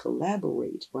can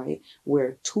collaborate, right?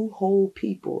 Where two whole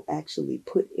people actually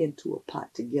put into a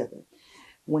pot together.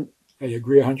 I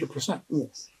agree 100%.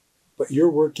 Yes. But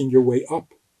you're working your way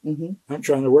up. Mm-hmm. I'm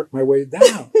trying to work my way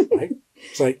down. Right?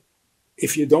 It's like,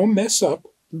 if you don't mess up,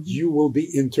 Mm-hmm. you will be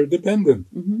interdependent.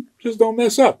 Mm-hmm. Just don't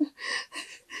mess up.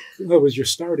 In other words, you're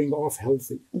starting off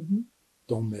healthy. Mm-hmm.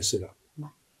 Don't mess it up.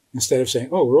 Instead of saying,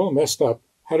 oh, we're all messed up,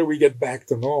 how do we get back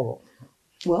to normal?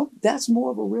 Well, that's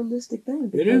more of a realistic thing,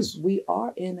 because it is. we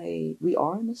are in a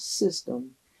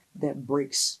system that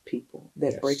breaks people,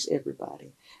 that breaks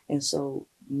everybody. And so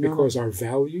because our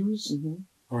values mm-hmm.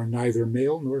 are neither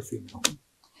male nor female.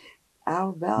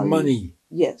 Our values, money.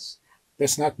 Yes.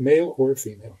 That's not male or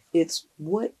female. It's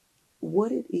what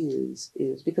it is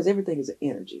because everything is an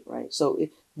energy, right? So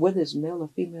whether it's male or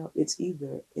female, it's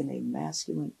either in a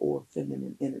masculine or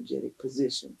feminine energetic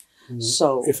position.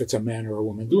 So if it's a man or a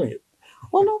woman doing it.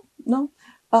 Well, no.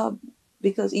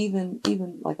 Because even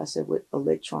like I said with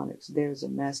electronics, there's a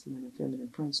masculine and feminine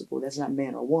principle. That's not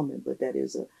man or woman, but that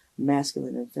is a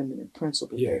masculine and feminine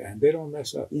principle. Yeah, and they don't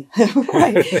mess up. Yeah.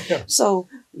 Right. So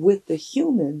with the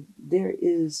human, there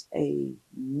is a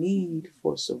need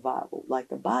for survival. Like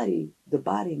the body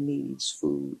needs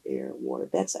food, air, water.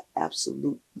 That's an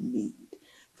absolute need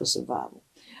for survival.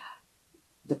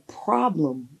 The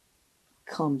problem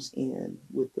comes in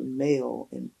with the male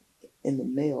and in the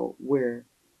male where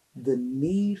the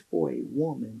need for a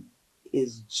woman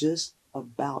is just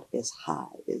about as high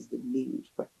as the need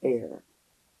for air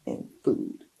and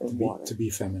food and water. To be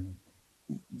feminine.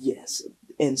 Yes.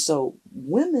 And so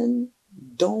women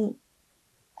don't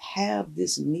have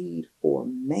this need for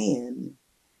man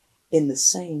in the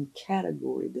same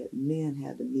category that men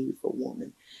have the need for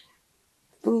woman.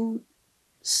 Food,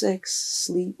 sex,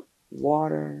 sleep,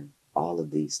 water, all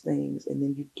of these things, and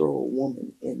then you throw a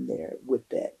woman in there with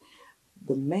that.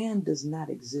 The man does not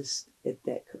exist at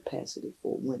that capacity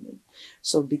for women.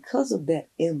 So because of that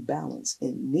imbalance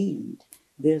in need,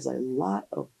 there's a lot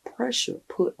of pressure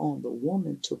put on the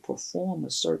woman to perform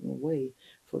a certain way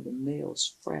for the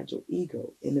male's fragile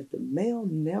ego. And if the male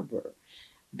never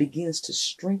begins to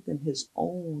strengthen his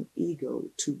own ego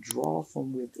to draw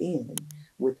from within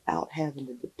without having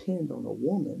to depend on a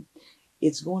woman,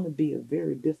 it's going to be a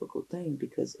very difficult thing,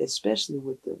 because especially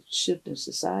with the shift in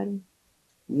society,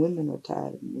 women are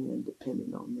tired of men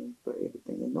depending on them for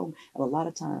everything. And a lot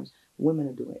of times women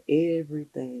are doing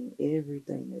everything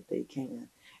that they can,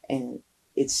 and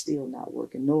it's still not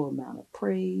working. No amount of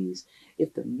praise.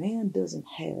 If the man doesn't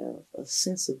have a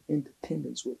sense of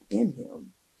independence within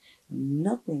him,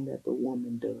 nothing that the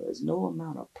woman does, no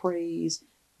amount of praise,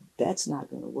 that's not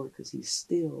going to work, because he's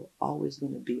still always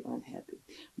going to be unhappy.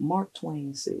 Mark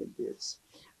Twain said this.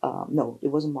 No, it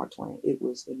wasn't Mark Twain. It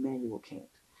was Immanuel Kant.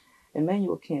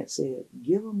 Immanuel Kant said,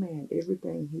 give a man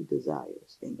everything he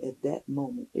desires, and at that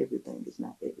moment, everything is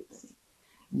not everything.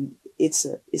 It's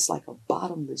like a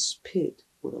bottomless pit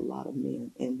with a lot of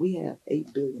men, and we have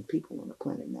 8 billion people on the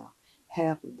planet now.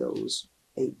 Half of those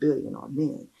 8 billion are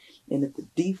men. And if the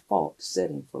default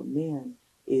setting for men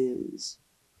is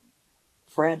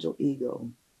fragile ego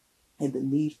and the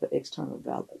need for external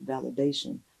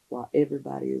validation while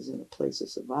everybody is in a place of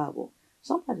survival,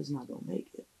 somebody's not going to make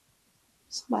it.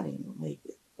 Somebody ain't going to make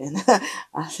it. And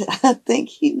I think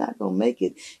he's not going to make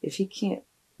it if he can't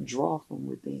draw from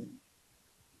within,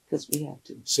 because we have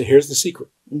to. So here's the secret.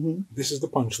 Mm-hmm. This is the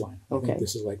punchline. I think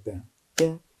this is like that.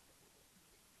 Yeah.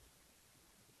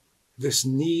 This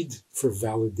need for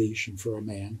validation for a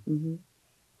man, Mm-hmm.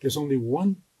 there's only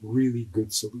one really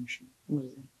good solution. What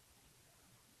is it?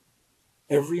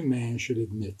 Every man should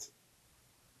admit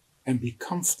and be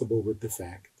comfortable with the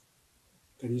fact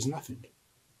that he's nothing.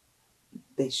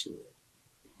 They should.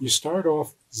 You start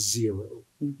off 0,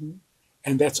 Mm-hmm.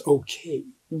 and that's okay.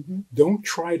 Mm-hmm. Don't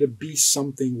try to be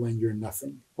something when you're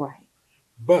nothing. Right.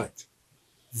 But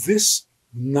this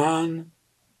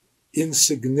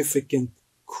non-insignificant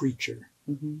creature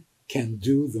Mm-hmm. can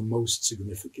do the most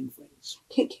significant things.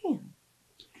 Can.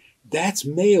 That's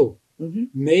male. Mm-hmm.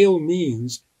 Male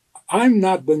means I'm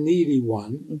not the needy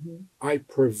one. Mm-hmm. I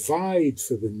provide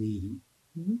for the needy.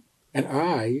 Mm-hmm. And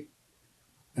I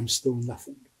am still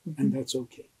nothing. Mm-hmm. And that's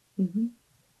okay. Mm-hmm.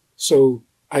 So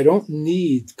I don't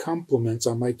need compliments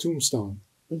on my tombstone.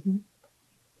 Mm-hmm.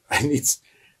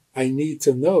 I need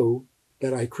to know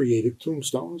that I created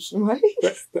tombstones. Right.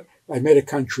 But I made a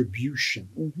contribution,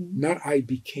 Mm-hmm. not I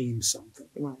became something.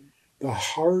 Right. The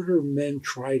harder men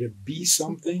try to be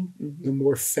something, Mm-hmm. the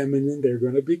more feminine they're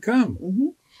going to become.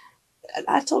 Mm-hmm.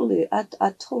 I totally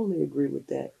agree with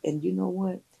that. And you know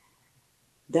what?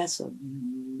 That's a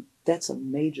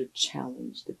major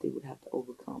challenge that they would have to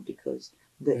overcome, because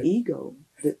the ego.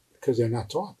 Because they're not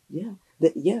taught. Yeah.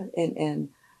 And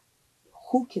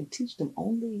who can teach them?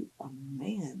 Only a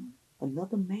man.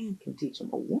 Another man can teach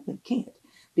them. A woman can't,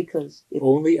 because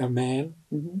only a man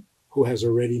mm-hmm. who has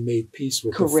already made peace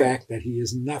with Correct. the fact that he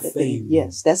is nothing.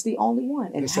 Yes, that's the only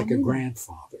one. And it's like a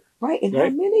grandfather. Right. And right?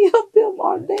 how many of them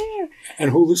are there? And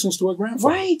who listens to a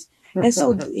grandfather? Right. And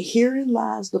so herein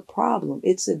lies the problem.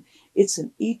 It's an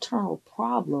eternal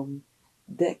problem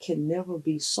that can never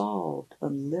be solved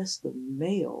unless the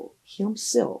male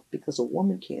himself, because a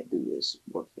woman can't do this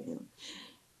work for him,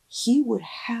 he would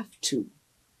have to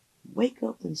wake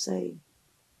up and say,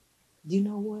 you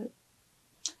know what?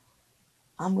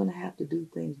 I'm going to have to do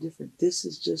things different. This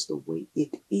is just the way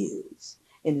it is.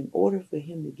 And in order for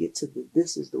him to get to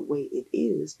this is the way it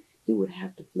is, he would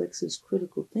have to flex his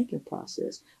critical thinking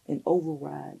process and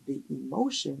override the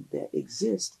emotion that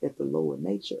exists at the lower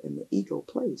nature and the ego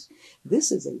place.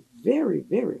 This is a very,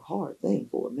 very hard thing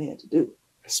for a man to do.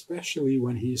 Especially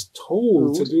when he's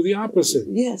told to do the opposite.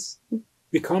 Yes.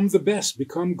 Become the best,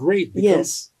 become great.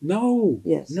 Yes. No.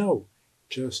 Yes. No.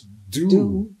 Just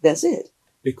do. That's it.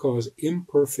 Because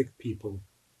imperfect people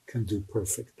can do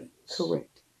perfect things.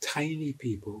 Correct. Tiny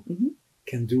people mm-hmm.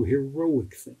 can do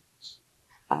heroic things.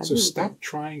 So stop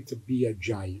trying to be a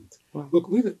giant. Right.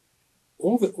 Look at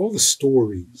all the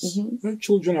stories. Mm-hmm.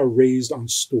 Children are raised on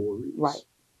stories. Right.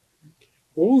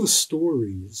 All the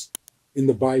stories in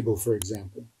the Bible, for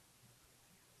example,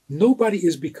 nobody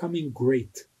is becoming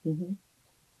great. Mm-hmm.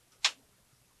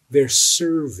 They're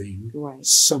serving Right.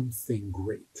 something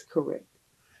great. Correct.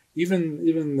 Even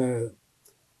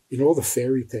in all the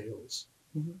fairy tales,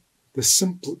 Mm-hmm. the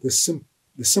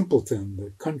simpleton,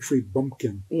 the country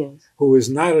bumpkin, Yes. who is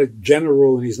not a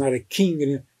general and he's not a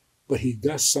king, but he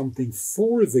does something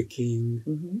for the king,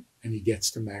 Mm-hmm. and he gets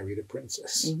to marry the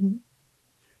princess. Mm-hmm.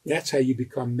 That's how you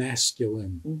become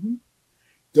masculine. Mm-hmm.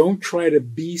 Don't try to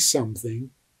be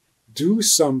something. Do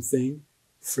something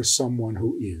for someone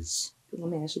who is. Let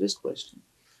me ask you this question.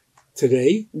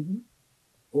 Today, Mm-hmm.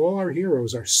 all our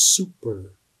heroes are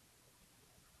super,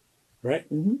 right?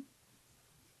 Mm-hmm.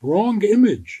 Wrong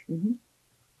image. Mm-hmm.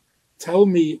 Tell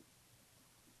me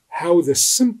how the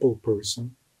simple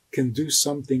person can do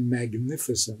something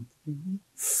magnificent Mm-hmm.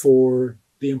 for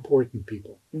the important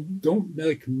people. Mm-hmm. Don't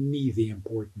make me the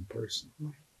important person.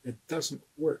 Right. It doesn't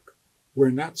work.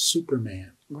 We're not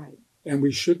Superman, Right. and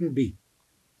we shouldn't be.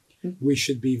 Mm-hmm. We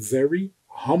should be very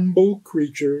humble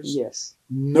creatures, Yes.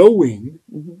 knowing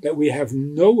Mm-hmm. that we have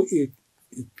no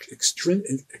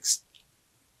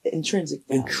Intrinsic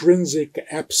value. intrinsic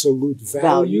absolute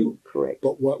value, correct.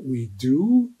 but what we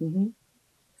do Mm-hmm.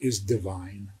 is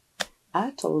divine.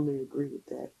 I totally agree with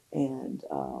that, and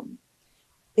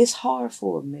it's hard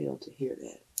for a male to hear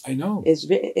that. I know. It's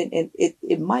very, and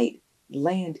it might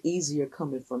land easier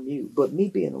coming from you, but me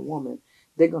being a woman,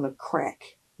 they're gonna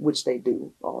crack, which they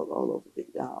do all over it,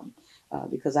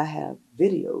 because I have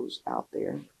videos out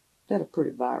there that are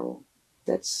pretty viral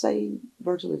that say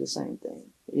virtually the same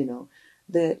thing.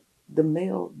 That the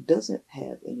male doesn't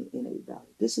have any innate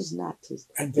value. This is not to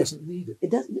And doesn't need it. It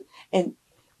doesn't,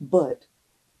 but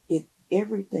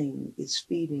everything is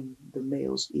feeding the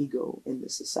male's ego in the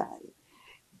society.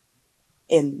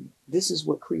 And this is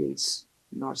what creates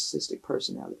narcissistic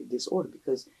personality disorder,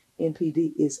 because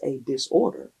NPD is a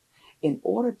disorder. In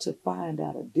order to find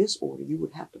out a disorder, you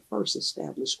would have to first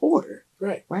establish order.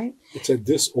 Right. Right? It's a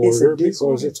disorder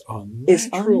because it's unnatural. It's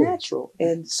unnatural.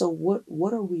 And so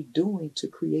what are we doing to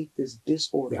create this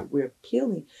disorder?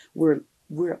 Yeah.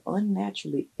 We're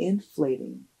unnaturally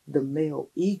inflating the male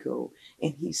ego,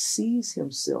 and he sees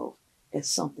himself as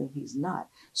something he's not.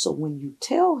 So when you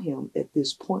tell him at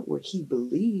this point where he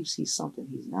believes he's something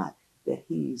he's not, that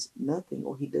he's nothing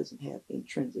or he doesn't have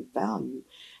intrinsic value,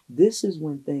 this is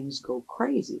when things go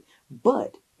crazy.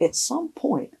 But at some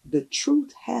point, the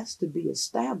truth has to be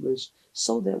established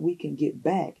so that we can get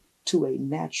back to a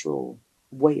natural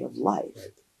way of life,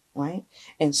 right?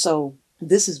 And so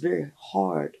this is very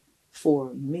hard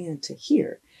for men to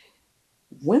hear.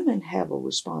 Women have a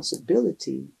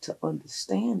responsibility to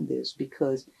understand this,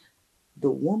 because the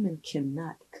woman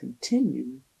cannot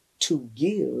continue to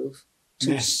give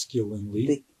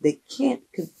masculinely. They can't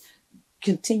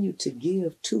continue to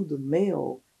give to the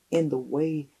male in the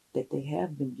way that they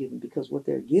have been given, because what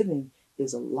they're giving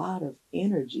is a lot of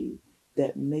energy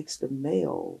that makes the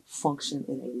male function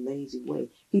in a lazy way.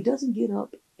 He doesn't get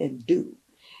up and do.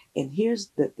 And here's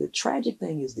the tragic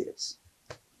thing is this.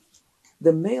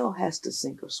 The male has to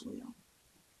sink or swim.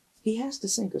 He has to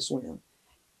sink or swim.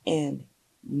 And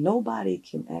nobody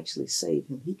can actually save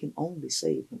him. He can only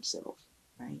save himself,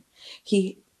 right?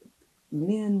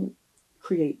 Men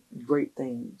create great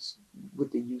things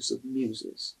with the use of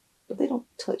muses, but they don't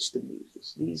touch the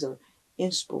muses. These are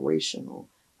inspirational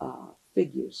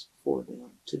figures for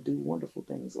them to do wonderful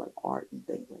things like art and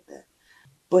things like that.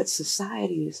 But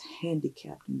society has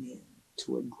handicapped men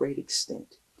to a great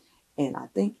extent. And I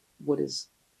think what is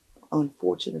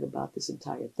unfortunate about this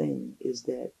entire thing is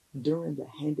that during the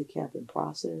handicapping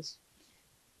process,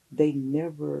 they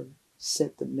never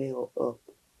set the male up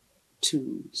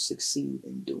to succeed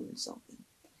in doing something.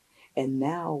 And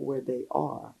now where they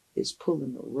are is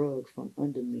pulling the rug from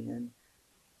under men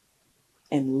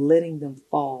and letting them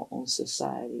fall on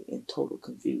society in total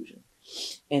confusion.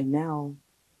 And now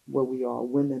where we are,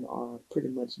 women are pretty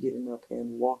much getting up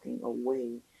and walking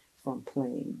away from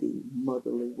playing the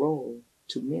motherly role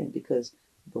to men, because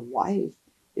the wife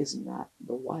is not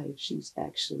the wife, she's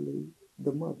actually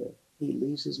the mother. He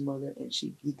leaves his mother and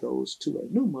he goes to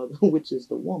a new mother, which is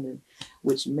the woman,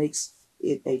 which makes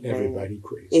it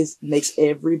makes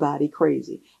everybody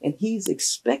crazy. And he's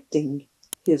expecting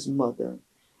his mother.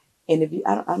 And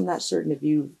I'm not certain if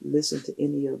you've listened to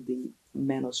any of the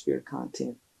Manosphere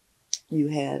content. You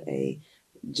had a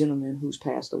gentleman who's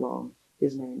passed along.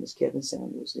 His name is Kevin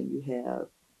Samuels. Then you have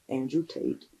Andrew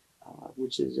Tate,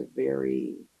 which is a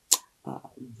very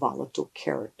volatile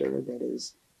character that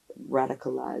is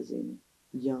radicalizing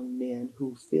young men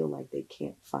who feel like they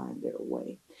can't find their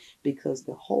way, because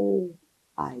the whole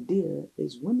idea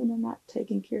is women are not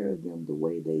taking care of them the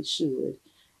way they should.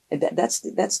 And that's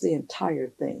the entire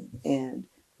thing. And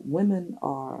women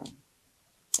are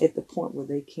at the point where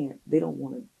they don't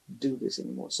want to do this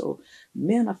anymore. So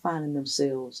men are finding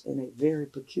themselves in a very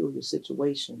peculiar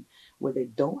situation where they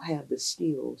don't have the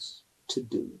skills to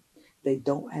do, they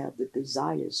don't have the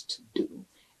desires to do.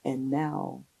 And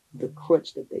now the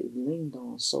crutch that they've leaned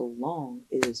on so long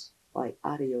is like,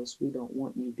 adios, we don't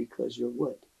want you because you're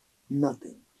what?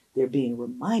 Nothing. They're being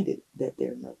reminded that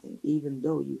they're nothing, even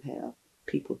though you have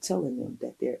people telling them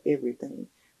that they're everything.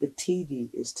 The TV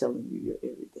is telling you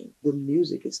you're everything. The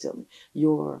music is telling you.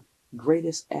 Your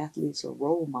greatest athletes or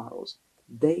role models,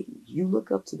 you look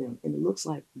up to them and it looks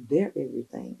like they're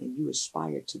everything and you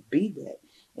aspire to be that.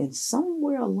 And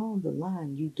somewhere along the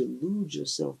line, you delude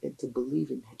yourself into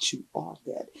believing that you are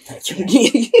that. That's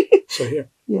right. So here,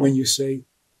 yeah. when you say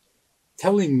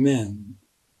telling men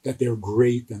that they're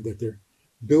great and that they're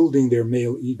building their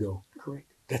male ego,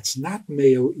 correct. That's not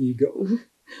male ego.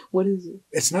 What is it?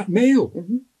 It's not male.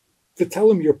 Mm-hmm. To tell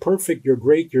them you're perfect, you're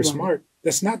great, you're smart,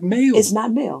 that's not male. It's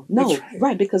not male. No,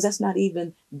 right. Because that's not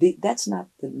that's not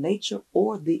the nature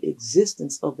or the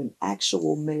existence of an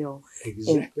actual male.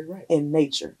 Exactly in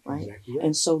nature, right? Exactly right.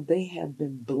 And so they have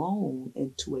been blown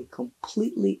into a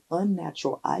completely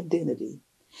unnatural identity,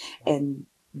 and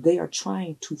they are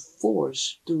trying to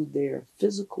force through their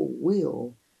physical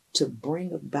will to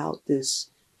bring about this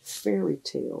fairy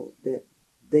tale that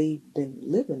they've been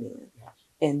living in.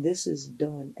 And this has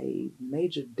done a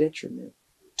major detriment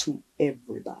to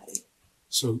everybody.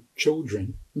 So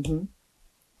children, mm-hmm.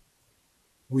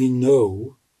 we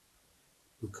know,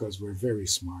 because we're very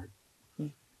smart,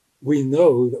 we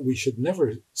know that we should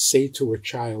never say to a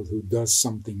child who does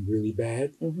something really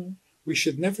bad, we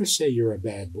should never say you're a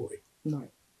bad boy.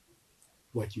 Right.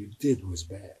 What you did was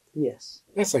bad. Yes.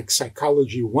 That's like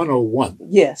psychology 101.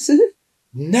 Yes.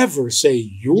 Never say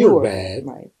you're bad.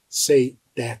 Right. Say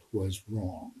that was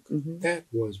wrong. That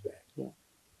was bad. Yeah.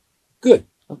 Good.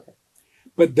 Okay.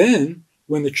 But then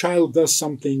when the child does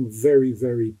something very,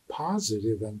 very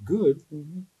positive and good,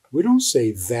 we don't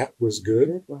say that was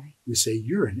good. Right. We say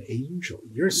you're an angel.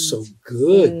 You're so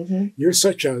good. You're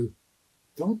such a...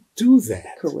 Don't do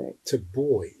that. Correct. To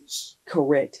boys.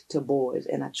 Correct. To boys.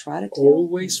 And I try to tell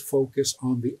always focus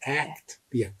on the act,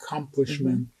 the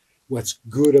accomplishment, what's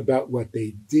good about what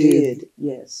they did.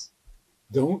 Yes.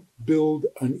 Don't build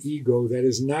an ego that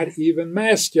is not even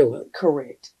masculine.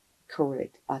 Correct.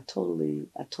 I totally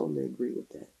agree with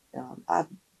that. I've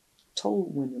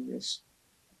told women this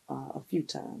a few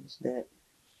times, that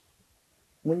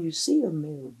when you see a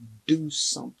male do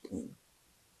something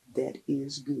that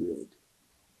is good,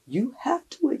 you have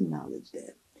to acknowledge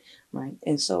that, right?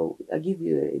 And so I'll give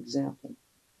you an example,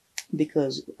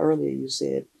 because earlier you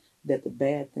said that the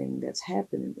bad thing that's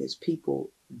happening is people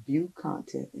view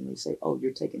content and they say, oh,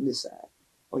 you're taking this side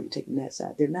or you're taking that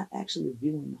side. They're not actually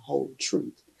viewing the whole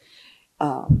truth.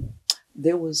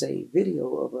 There was a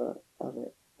video of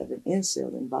an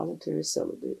incel, involuntary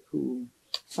celibate, who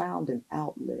found an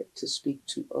outlet to speak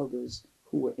to others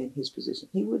who were in his position.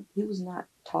 He was not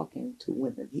talking to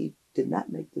women. He did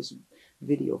not make this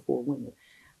video for women.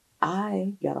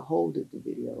 I got a hold of the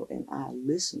video and I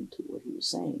listened to what he was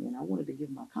saying, and I wanted to give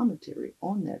my commentary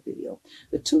on that video.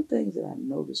 The two things that I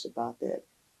noticed about that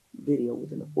video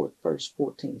within the first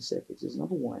 14 seconds is,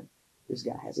 number one, this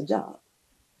guy has a job.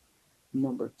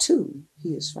 Number two,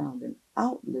 he has found an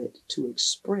outlet to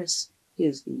express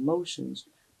his emotions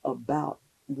about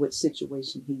what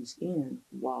situation he's in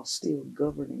while still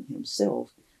governing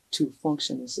himself to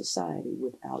function in society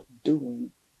without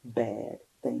doing bad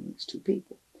things to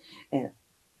people. And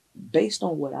based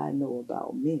on what I know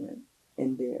about men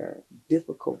and their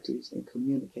difficulties in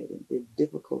communicating, their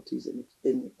difficulties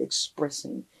in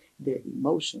expressing their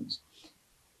emotions,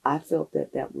 I felt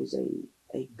that that was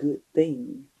a good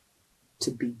thing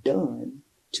to be done,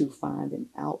 to find an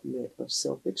outlet of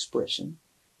self-expression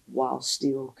while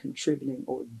still contributing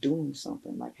or doing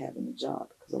something like having a job.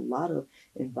 Because a lot of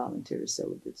involuntary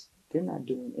celibates, they're not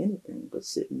doing anything but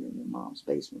sitting in their mom's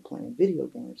basement playing video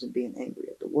games and being angry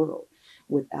at the world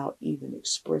without even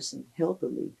expressing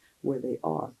healthily where they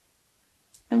are.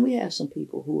 And we have some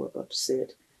people who are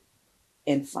upset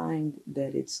and find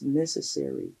that it's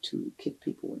necessary to kick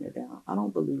people when they're down. I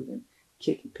don't believe in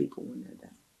kicking people when they're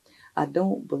down. I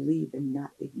don't believe in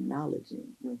not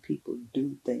acknowledging when people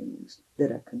do things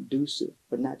that are conducive,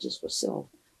 but not just for self,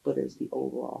 but as the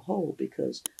overall whole,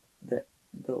 because the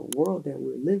world that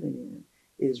we're living in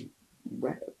is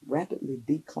rapidly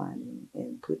declining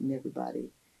and putting everybody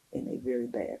in a very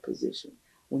bad position.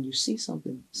 When you see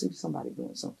somebody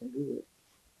doing something good,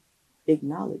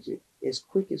 acknowledge it. as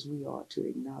quick as we are to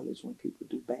acknowledge when people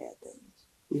do bad things,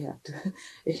 we have to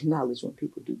acknowledge when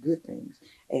people do good things.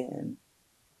 And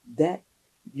that,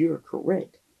 you're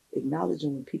correct.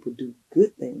 Acknowledging when people do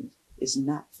good things is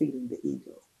not feeding the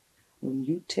ego. When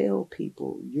you tell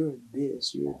people you're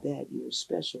this, you're that, you're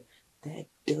special, that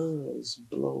does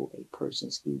blow a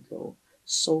person's ego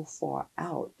so far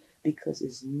out, because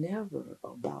it's never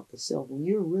about the self. When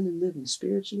you're really living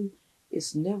spiritually,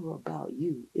 it's never about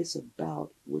you. It's about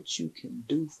what you can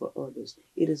do for others.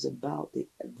 It is about the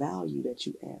value that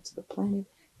you add to the planet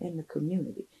and the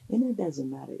community. And it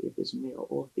doesn't matter if it's male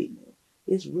or female.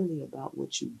 It's really about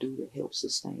what you do to help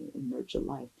sustain and nurture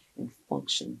life and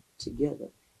function together.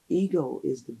 Ego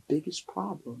is the biggest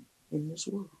problem in this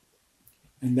world.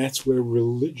 And that's where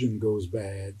religion goes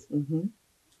bad. Mm-hmm.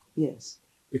 Yes.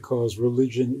 Because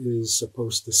religion is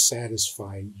supposed to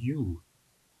satisfy you.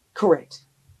 Correct.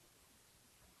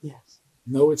 Yes.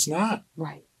 No, it's not.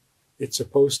 Right. It's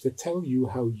supposed to tell you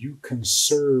how you can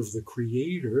serve the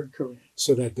Creator. Correct.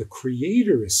 So that the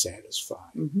Creator is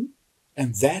satisfied. Mm-hmm.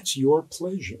 And that's your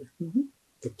pleasure. Mm-hmm.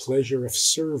 The pleasure of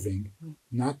serving,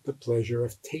 not the pleasure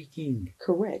of taking.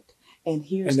 Correct. And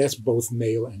that's both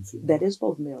male and female. That is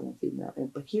both male and female.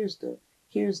 But here's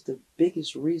the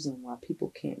biggest reason why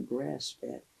people can't grasp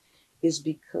that, is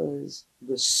because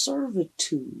the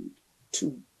servitude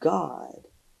to God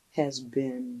has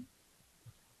been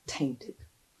tainted.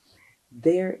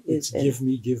 There is give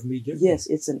me. Yes,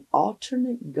 it's an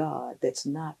alternate God that's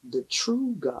not the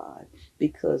true God,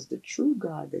 because the true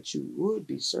God that you would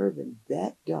be serving,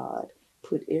 that God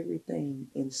put everything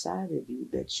inside of you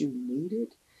that you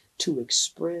needed to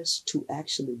express, to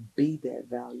actually be that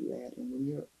value add. And when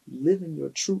you're living your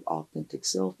true authentic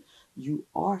self, you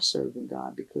are serving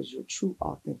God, because your true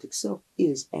authentic self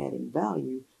is adding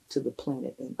value to the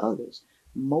planet and others.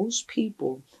 Most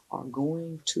people are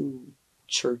going to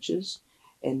churches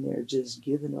and they're just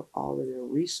giving up all of their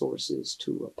resources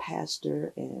to a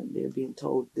pastor, and they're being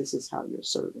told this is how you're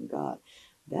serving God.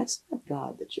 That's not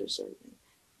God that you're serving.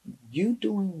 You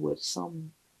doing what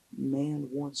some man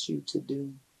wants you to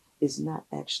do is not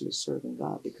actually serving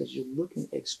God, because you're looking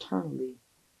externally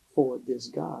for this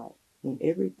God, when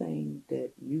everything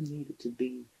that you needed to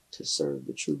be to serve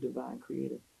the true divine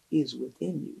Creator is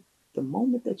within you. The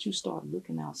moment that you start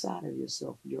looking outside of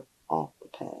yourself, you're off the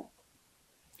path.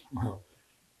 Well,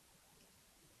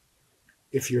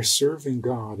 if you're serving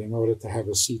God in order to have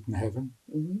a seat in heaven,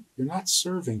 you're not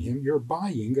serving Him, you're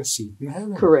buying a seat in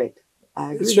heaven. Correct.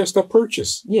 I agree. It's just a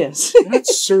purchase. Yes. You're not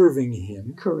serving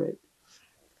Him. Correct.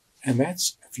 And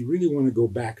that's, if you really want to go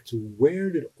back to where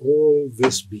did all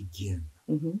this begin?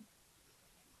 Mm-hmm.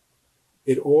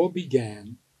 It all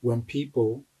began when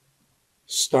people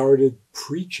started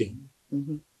preaching,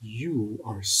 you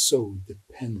are so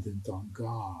dependent on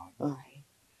God. Right.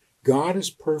 God is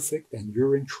perfect and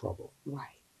you're in trouble.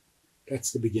 Right.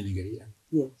 That's the beginning of the end.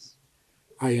 Yes.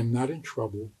 I am not in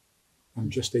trouble.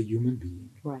 I'm just a human being.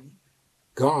 Right.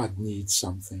 God needs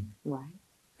something. Right.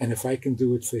 And if I can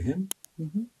do it for Him,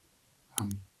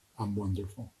 I'm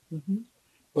wonderful.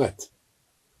 But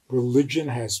religion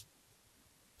has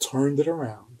turned it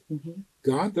around.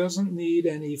 God doesn't need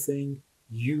anything.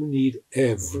 You need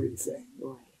everything.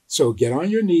 Right. So get on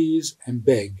your knees and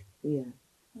beg. Yeah.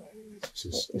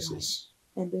 This is.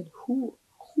 And then who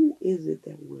is it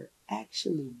that we're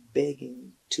actually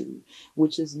begging to,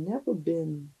 which has never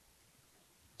been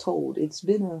told? It's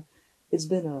been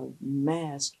a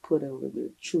mask put over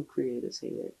the true Creator's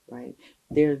head, right?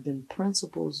 There have been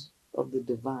principles of the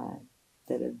divine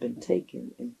that have been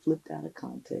taken and flipped out of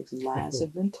context. Lies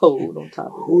have been told on top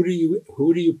of who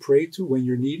do you pray to when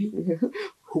you're needy?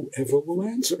 Whoever will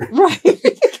answer. Right.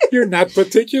 You're not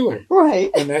particular.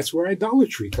 Right. And that's where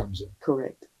idolatry comes in.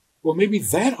 Correct. Well, maybe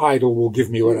that idol will give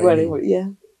me what I need. Yeah.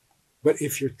 But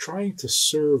if you're trying to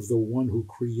serve the one who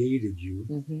created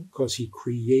you, because he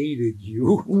created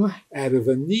you out of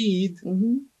a need,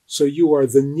 so you are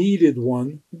the needed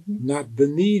one, not the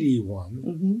needy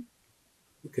one,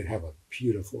 you could have a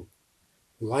beautiful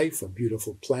life, a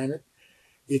beautiful planet.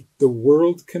 The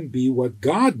world can be what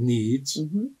God needs.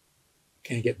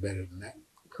 Can't get better than that.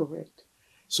 Correct.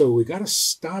 So we got to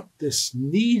stop this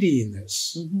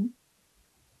neediness.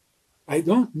 I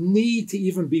don't need to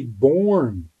even be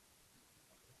born.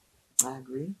 I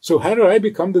agree. So how do I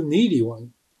become the needy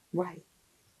one? Right.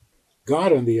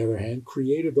 God, on the other hand,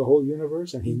 created the whole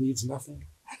universe and he needs nothing.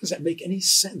 How does that make any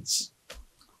sense?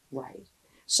 Right.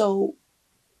 So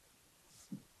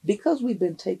because we've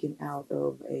been taken out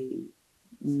of a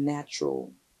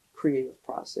natural creative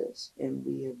process and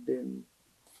we have been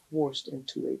forced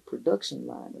into a production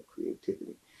line of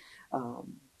creativity,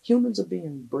 humans are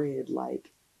being bred like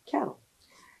cattle.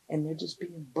 And they're just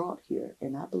being brought here.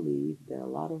 And I believe that a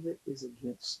lot of it is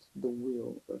against the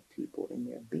will of people. And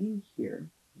they're being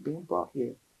brought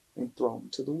here and thrown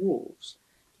to the wolves.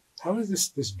 How is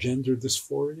this gender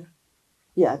dysphoria?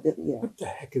 Yeah. What the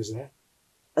heck is that?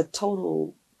 A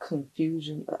total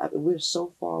confusion. We're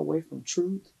so far away from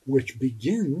truth. Which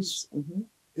begins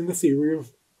in the theory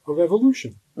of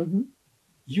evolution.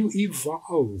 You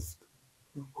evolved.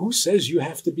 Who says you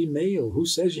have to be male? Who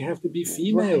says you have to be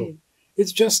female? Right.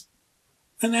 It's just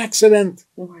an accident.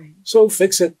 Right. So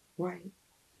fix it. Right.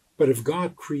 But if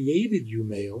God created you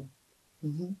male,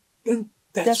 then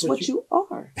that's what you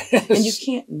are. Yes. And you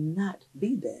can't not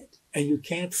be that. And you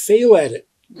can't fail at it.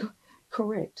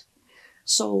 Correct.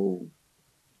 So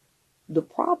the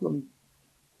problem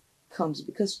comes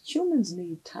because humans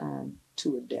need time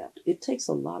to adapt. It takes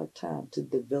a lot of time to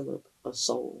develop a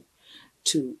soul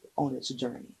on its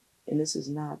journey. And this is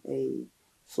not a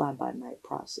fly-by-night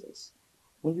process.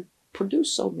 When you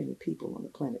produce so many people on the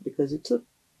planet, because it took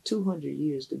 200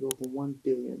 years to go from 1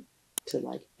 billion to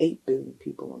like 8 billion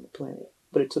people on the planet,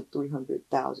 but it took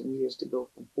 300,000 years to go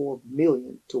from 4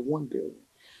 million to 1 billion.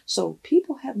 So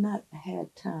people have not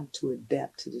had time to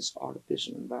adapt to this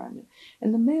artificial environment.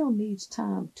 And the male needs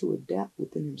time to adapt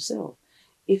within himself.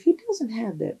 If he doesn't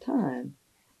have that time,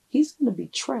 he's going to be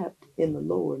trapped in the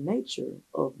lower nature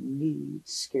of need,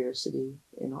 scarcity,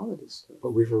 and all of this stuff.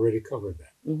 But we've already covered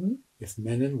that. If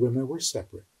men and women were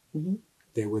separate,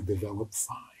 they would develop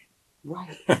fine.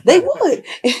 Right. They would.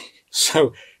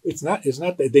 So it's not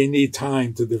that they need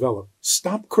time to develop.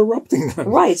 Stop corrupting them.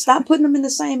 Right. Stop putting them in the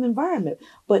same environment.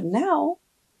 But now,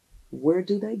 where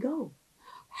do they go?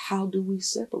 How do we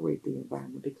separate the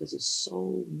environment? Because there's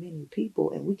so many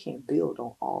people and we can't build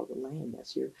on all the land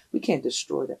that's here. We can't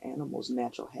destroy the animals'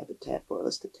 natural habitat for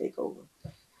us to take over.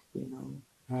 You know.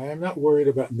 I'm not worried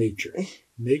about nature.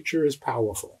 Nature is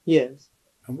powerful. Yes.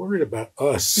 I'm worried about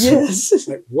us. Yes.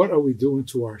 Like, what are we doing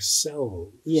to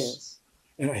ourselves? Yes.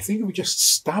 And I think if we just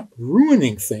stop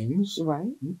ruining things,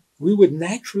 right, we would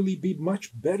naturally be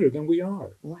much better than we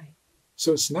are. Right.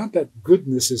 So it's not that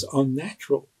goodness is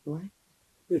unnatural. Right.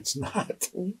 It's not.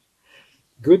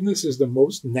 Goodness is the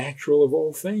most natural of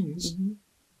all things.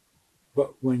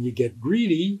 But when you get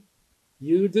greedy,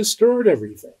 you distort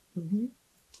everything.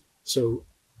 So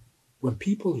when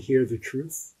people hear the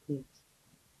truth,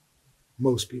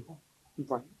 most people,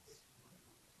 right,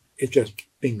 it just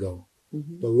bingo.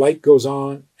 The light goes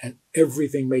on and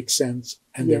everything makes sense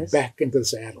and they're back into the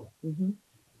saddle. It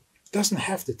doesn't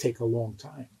have to take a long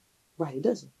time. Right, it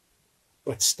doesn't.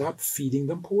 But stop feeding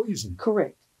them poison.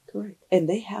 Correct. And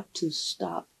they have to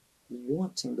stop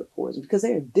wanting the poison because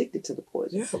they're addicted to the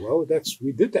poison. Yeah, well,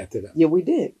 we did that to them. Yeah, we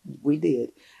did.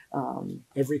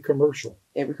 Every commercial.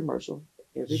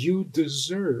 You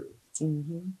deserve.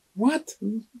 What?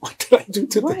 What did I do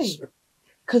to this?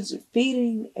 Because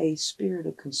feeding a spirit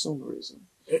of consumerism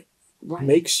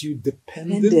makes you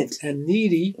dependent and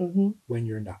needy when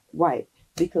you're not. Right.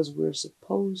 Because we're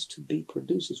supposed to be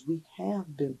producers. We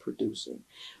have been producing.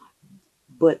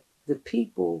 But the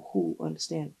people who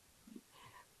understand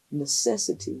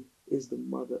necessity is the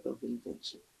mother of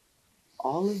invention.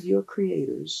 All of your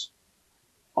creators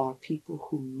are people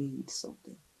who need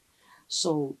something.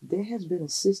 So there has been a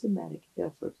systematic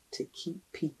effort to keep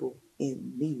people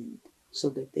in need so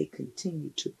that they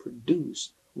continue to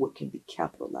produce what can be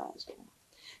capitalized on.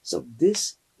 So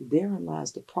therein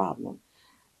lies the problem.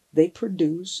 They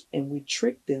produce and we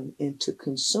trick them into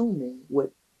consuming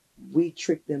what we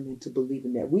trick them into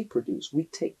believing that we produce. We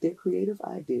take their creative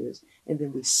ideas and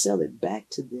then we sell it back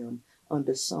to them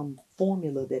under some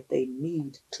formula that they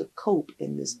need to cope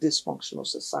in this dysfunctional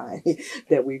society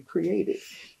that we've created.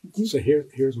 So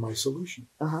here's my solution.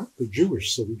 The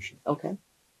Jewish solution. Okay.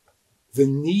 The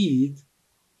need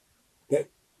that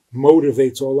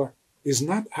motivates all our is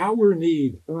not our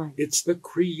need. Right. It's the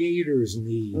Creator's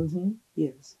need.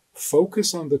 Yes.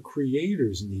 Focus on the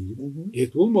Creator's need.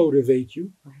 It will motivate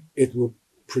you. Right. It will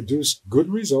produce good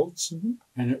results,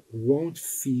 and it won't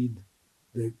feed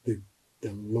the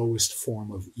lowest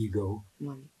form of ego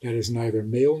that is neither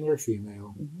male nor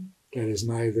female, that is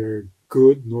neither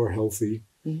good nor healthy.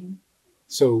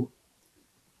 So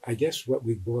I guess what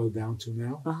we boil down to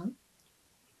now,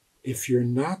 if you're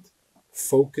not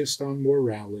focused on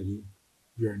morality,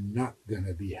 you're not going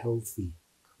to be healthy.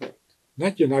 Correct.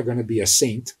 Not you're not going to be a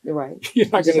saint. Right. You're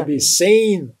not going to be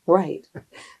sane. Right.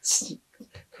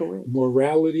 Correct.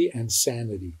 Morality and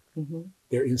sanity,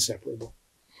 they're inseparable.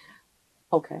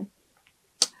 Okay.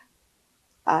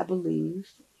 I believe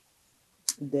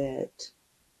that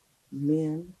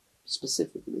men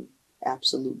specifically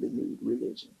absolutely need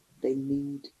religion. They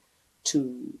need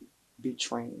to be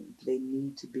trained. They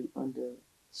need to be under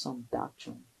some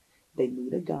doctrine. They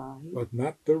need a guide. But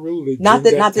not the religion not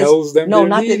tells them no, they're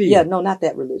not needy. not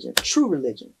that religion. True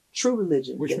religion. True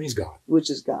religion. Which means God. Which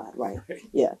is God, right? Right.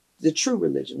 Yeah. The true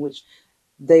religion, which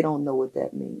they don't know what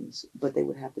that means, but they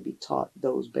would have to be taught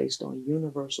those based on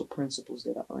universal principles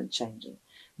that are unchanging.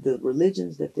 The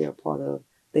religions that they're a part of,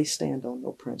 they stand on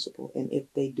no principle. And if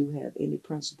they do have any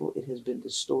principle, it has been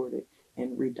distorted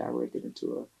and redirected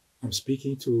into a... I'm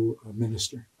speaking to a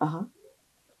minister. Uh-huh.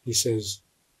 He says,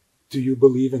 do you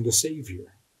believe in the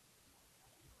Savior?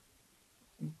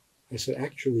 I said,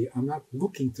 actually, I'm not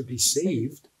looking to be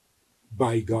saved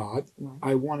by God. Right.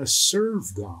 I want to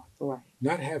serve God, Right.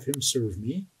 not have him serve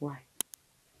me. Right.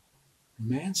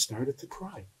 The man started to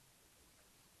cry.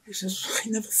 He says, I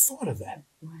never thought of that.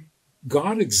 Right.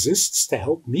 God exists to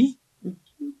help me?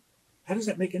 Mm-hmm. How does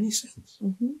that make any sense?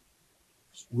 Mm-hmm.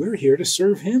 We're here to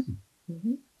serve him.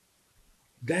 Mm-hmm.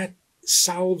 That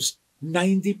solves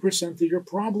 90% of your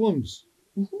problems.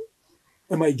 Mm-hmm.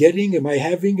 Am I getting? Am I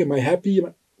having? Am I happy?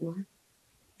 Right.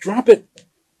 Drop it.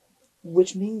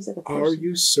 Which means that a person... Are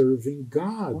you serving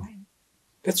God? Right.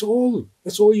 That's all.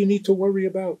 That's all you need to worry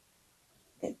about.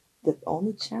 And the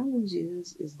only challenge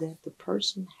is that the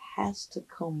person has to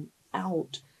come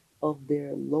out of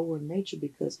their lower nature,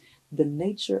 because the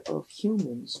nature of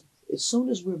humans, as soon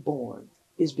as we're born,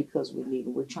 is because we need,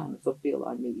 and we're trying to fulfill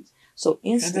our needs. So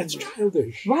instantly, and that's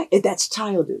childish. Right. That's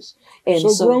childish. And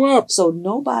so grow up. So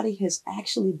nobody has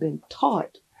actually been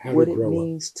taught what it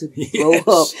means to Yes.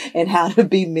 grow up and how to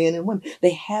be men and women.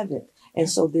 They haven't. And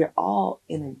so they're all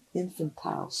in an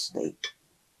infantile state.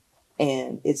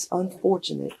 And it's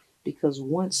unfortunate, because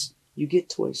once you get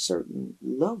to a certain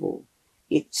level,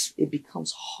 it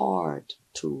becomes hard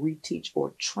to reteach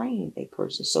or train a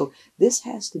person. So this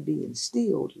has to be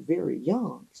instilled very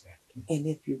young. Exactly. And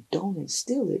if you don't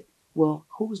instill it, well,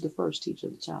 who's the first teacher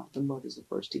of the child? The mother's the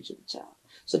first teacher of the child.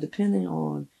 So depending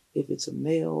on if it's a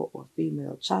male or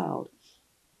female child,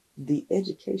 the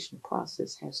education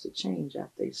process has to change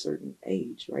after a certain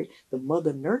age, right? The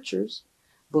mother nurtures,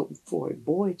 but for a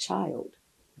boy child,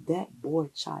 that boy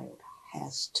child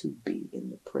has to be in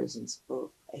the presence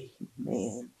of a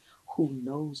man who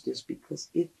knows this, because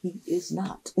if he is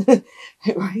not,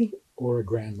 right? Or a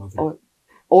grandmother.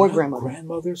 Or grandmother.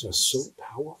 Grandmothers are so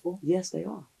powerful. Yes, they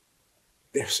are.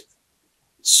 They're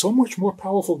so much more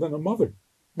powerful than a mother.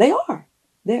 They are.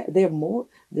 They're more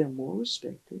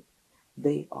respected.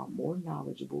 They are more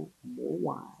knowledgeable, more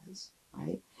wise,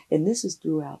 right? And this is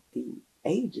throughout the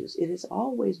ages. It has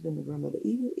always been the grandmother,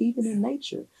 even in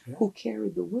nature, who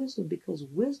carried the wisdom, because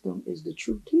wisdom is the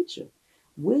true teacher.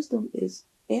 Wisdom is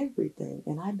everything.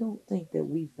 And I don't think that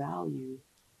we value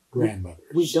grandmothers.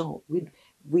 We don't.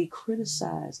 We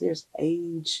criticize. There's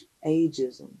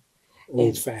ageism.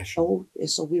 Old-fashioned. And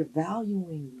so we're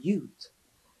valuing youth.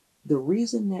 The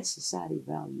reason that society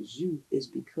values youth is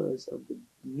because of the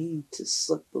need to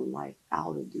suck the life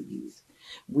out of the youth.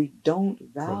 We don't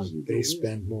value they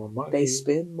spend more money. They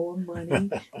spend more money.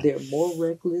 They're more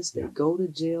reckless. They go to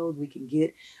jail.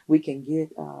 We can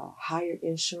get higher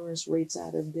insurance rates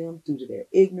out of them due to their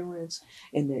ignorance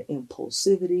and their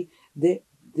impulsivity.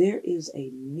 There is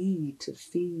a need to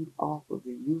feed off of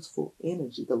the youthful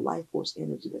energy, the life force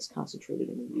energy that's concentrated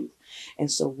in the youth.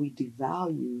 And so we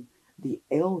devalue the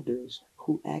elders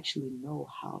who actually know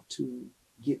how to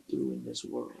get through in this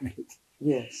world.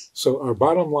 Yes. So our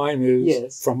bottom line is,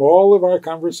 yes, from all of our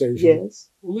conversation, yes,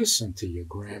 listen to your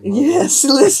grandmother. Yes,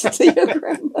 listen to your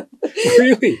grandmother.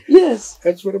 Really? Yes.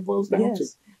 That's what it boils down to.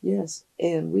 Yes.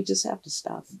 And we just have to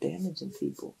stop damaging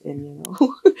people. And,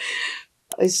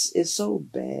 it's so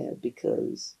bad,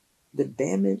 because the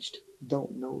damaged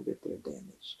don't know that they're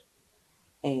damaged.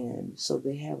 And so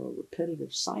they have a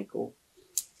repetitive cycle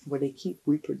where they keep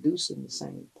reproducing the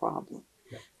same problem.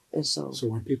 Yeah. And so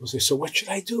when people say, so what should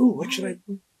I do? What should I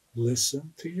do?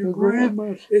 Listen to your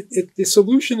grandmother. The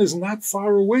solution is not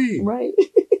far away. Right.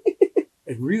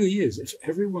 It really is. If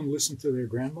everyone listened to their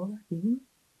grandmother,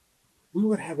 we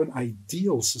would have an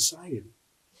ideal society.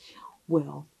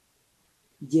 Well,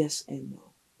 yes and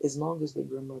no. As long as the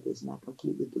grandmother is not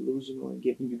completely delusional and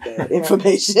giving you bad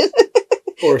information.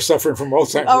 Or suffering from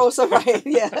Alzheimer's. Oh, so right,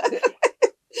 yeah.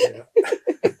 Yeah.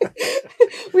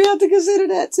 We have to consider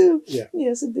that too. Yeah.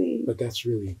 Yes, indeed. But that's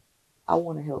really... I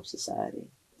want to help society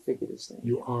figure this thing out.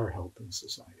 You are helping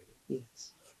society.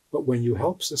 Yes. But when you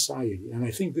help society, and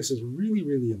I think this is really,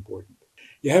 really important,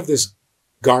 you have this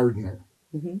gardener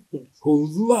yes, who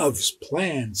loves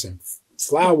plants and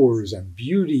flowers and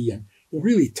beauty and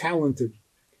really talented,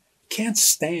 can't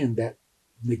stand that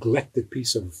neglected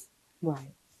piece of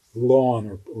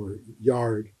lawn or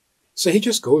yard. So he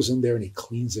just goes in there and he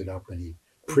cleans it up and he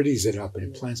pretties it up and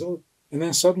he plans. Oh, and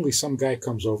then suddenly some guy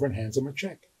comes over and hands him a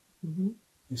check.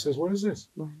 He says, "What is this?"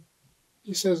 Right.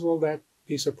 He says, "Well, that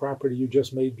piece of property you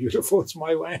just made beautiful. It's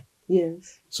my land.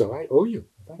 Yes. So I owe you.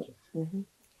 Thank you." Mm-hmm.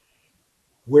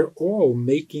 We're all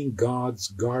making God's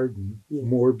garden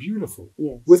more beautiful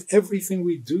Yes. with everything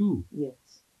we do. Yes.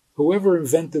 Whoever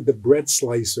invented the bread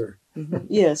slicer,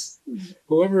 Yes.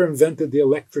 whoever invented the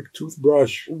electric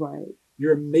toothbrush, Right.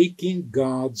 you're making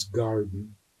God's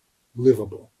garden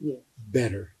livable, Yes.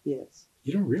 better. Yes.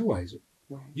 You don't realize it.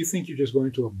 Right. You think you're just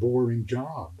going to a boring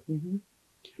job. Mm-hmm.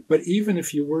 But even if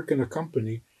you work in a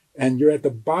company and you're at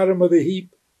the bottom of the heap,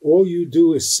 all you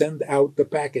do is send out the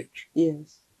package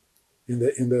Yes. in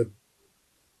the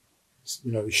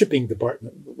shipping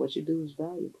department. But what you do is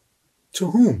valuable.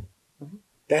 To whom? Mhm.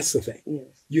 That's the thing.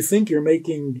 Yes. You think you're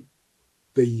making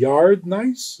the yard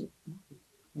nice?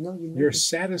 No, You're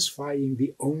satisfying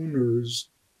the owner's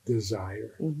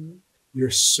desire. Mm-hmm. You're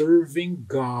serving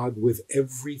God with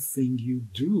everything you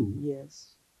do.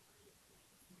 Yes.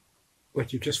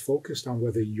 But you're just focused on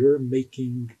whether you're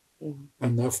making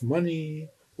enough money.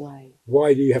 Right.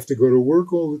 Why do you have to go to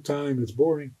work all the time? It's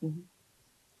boring. Mm-hmm.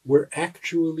 We're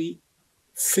actually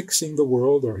fixing the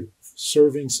world or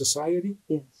serving society.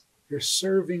 Yes. You're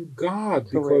serving God.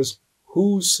 Correct. Because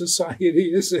whose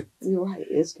society is it? You're right.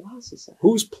 It's God's society.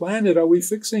 Whose planet are we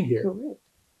fixing here? Correct.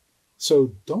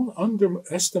 So don't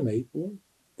underestimate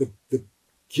the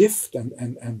gift and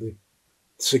the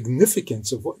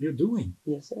significance of what you're doing.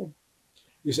 Yes, sir.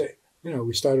 You say,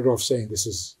 we started off saying this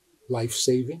is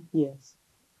life-saving. Yes.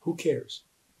 Who cares?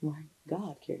 Right.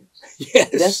 God cares. Yes.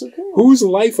 That's who cares. Whose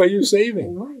life are you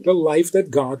saving? Right. The life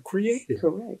that God created.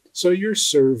 Correct. So you're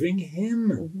serving Him.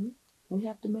 Mm-hmm. We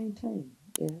have to maintain.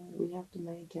 Yeah, we have to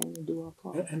maintain and do our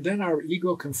part. And then our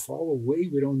ego can fall away.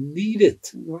 We don't need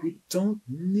it. Right. We don't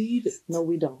need it. No,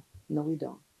 we don't. No, we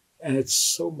don't. And it's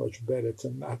so much better to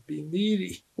not be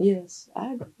needy. Yes,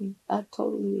 I agree. I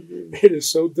totally agree. It is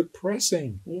so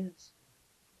depressing. Yes.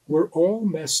 We're all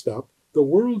messed up. The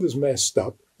world is messed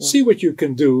up. Right. See what you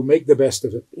can do. Make the best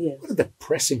of it. Yes. What a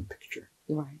depressing picture.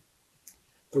 Right.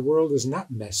 The world is not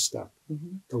messed up.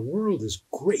 Mm-hmm. The world is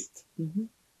great. Mm-hmm.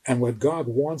 And what God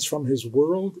wants from His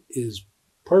world is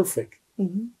perfect.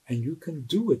 Mm-hmm. And you can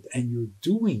do it. And you're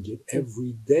doing it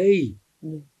every day.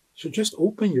 Yeah. So just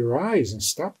open your eyes and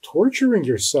stop torturing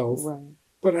yourself. Right.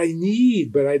 But I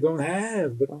need, but I don't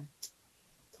have. But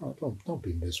Right. don't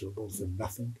be miserable for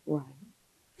nothing. Right.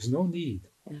 There's no need.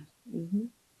 Yeah. Mm-hmm.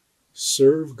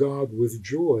 Serve God with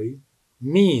joy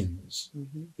means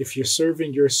if you're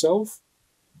serving yourself,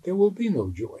 there will be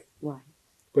no joy. Right.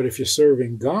 But if you're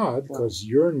serving God because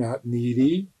you're not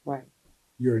needy, Right.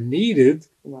 you're needed,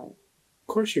 Right. of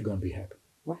course you're going to be happy.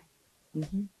 Right.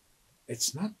 Mm-hmm.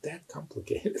 It's not that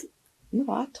complicated.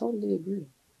 No, I totally agree.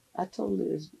 I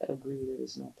totally agree that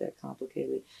it's not that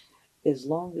complicated. As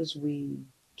long as we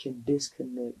can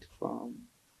disconnect from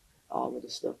all of the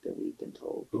stuff that we've been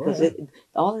told. Because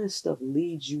all of this stuff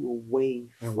leads you away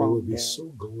from And we would be that. so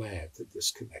glad to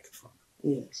disconnect from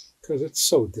it. Yes. Because it's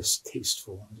so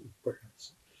distasteful and it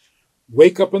burns.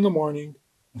 Wake up in the morning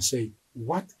and say,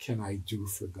 what can I do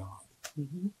for God?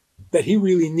 Mm-hmm. That He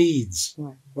really needs.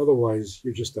 Right. Otherwise,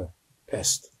 you're just a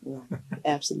pest. Right.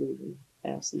 Absolutely.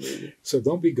 Absolutely. So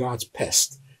don't be God's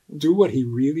pest. Do what He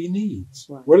really needs.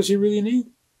 Right. What does He really need?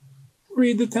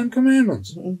 Read the 10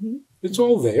 Commandments. Mm-hmm. It's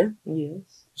all there.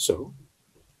 Yes. So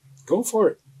go for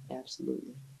it.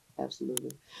 Absolutely.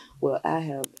 Absolutely. Well, I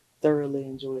have thoroughly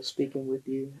enjoyed speaking with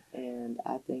you, and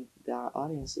I think our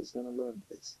audience is going to love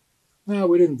this. No,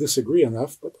 we didn't disagree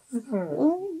enough, but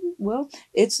Well,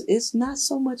 it's not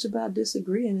so much about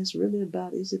disagreeing. It's really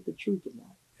about, is it the truth or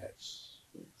not? yes.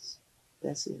 Yes.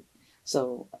 That's it.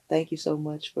 So thank you so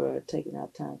much for taking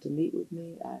out time to meet with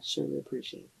me. I surely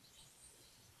appreciate it.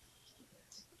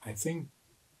 I think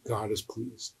God is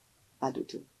pleased. I do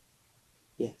too.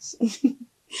 Yes.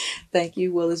 Thank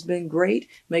you. Well, it's been great.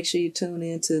 Make sure you tune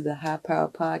in to the High Power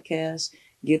Podcast.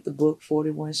 Get the book,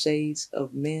 41 Shades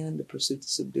of Men, The Pursuit to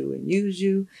Subdue and Use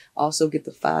You. Also get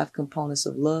the 5 Components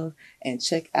of Love. And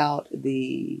check out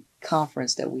the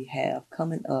conference that we have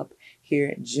coming up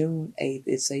here June 8th.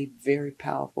 It's a very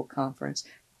powerful conference.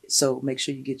 So make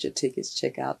sure you get your tickets.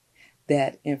 Check out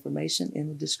that information in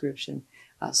the description.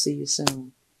 I'll see you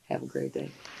soon. Have a great day.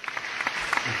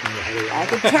 I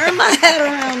can turn my head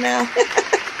around now.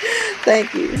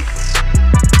 Thank you.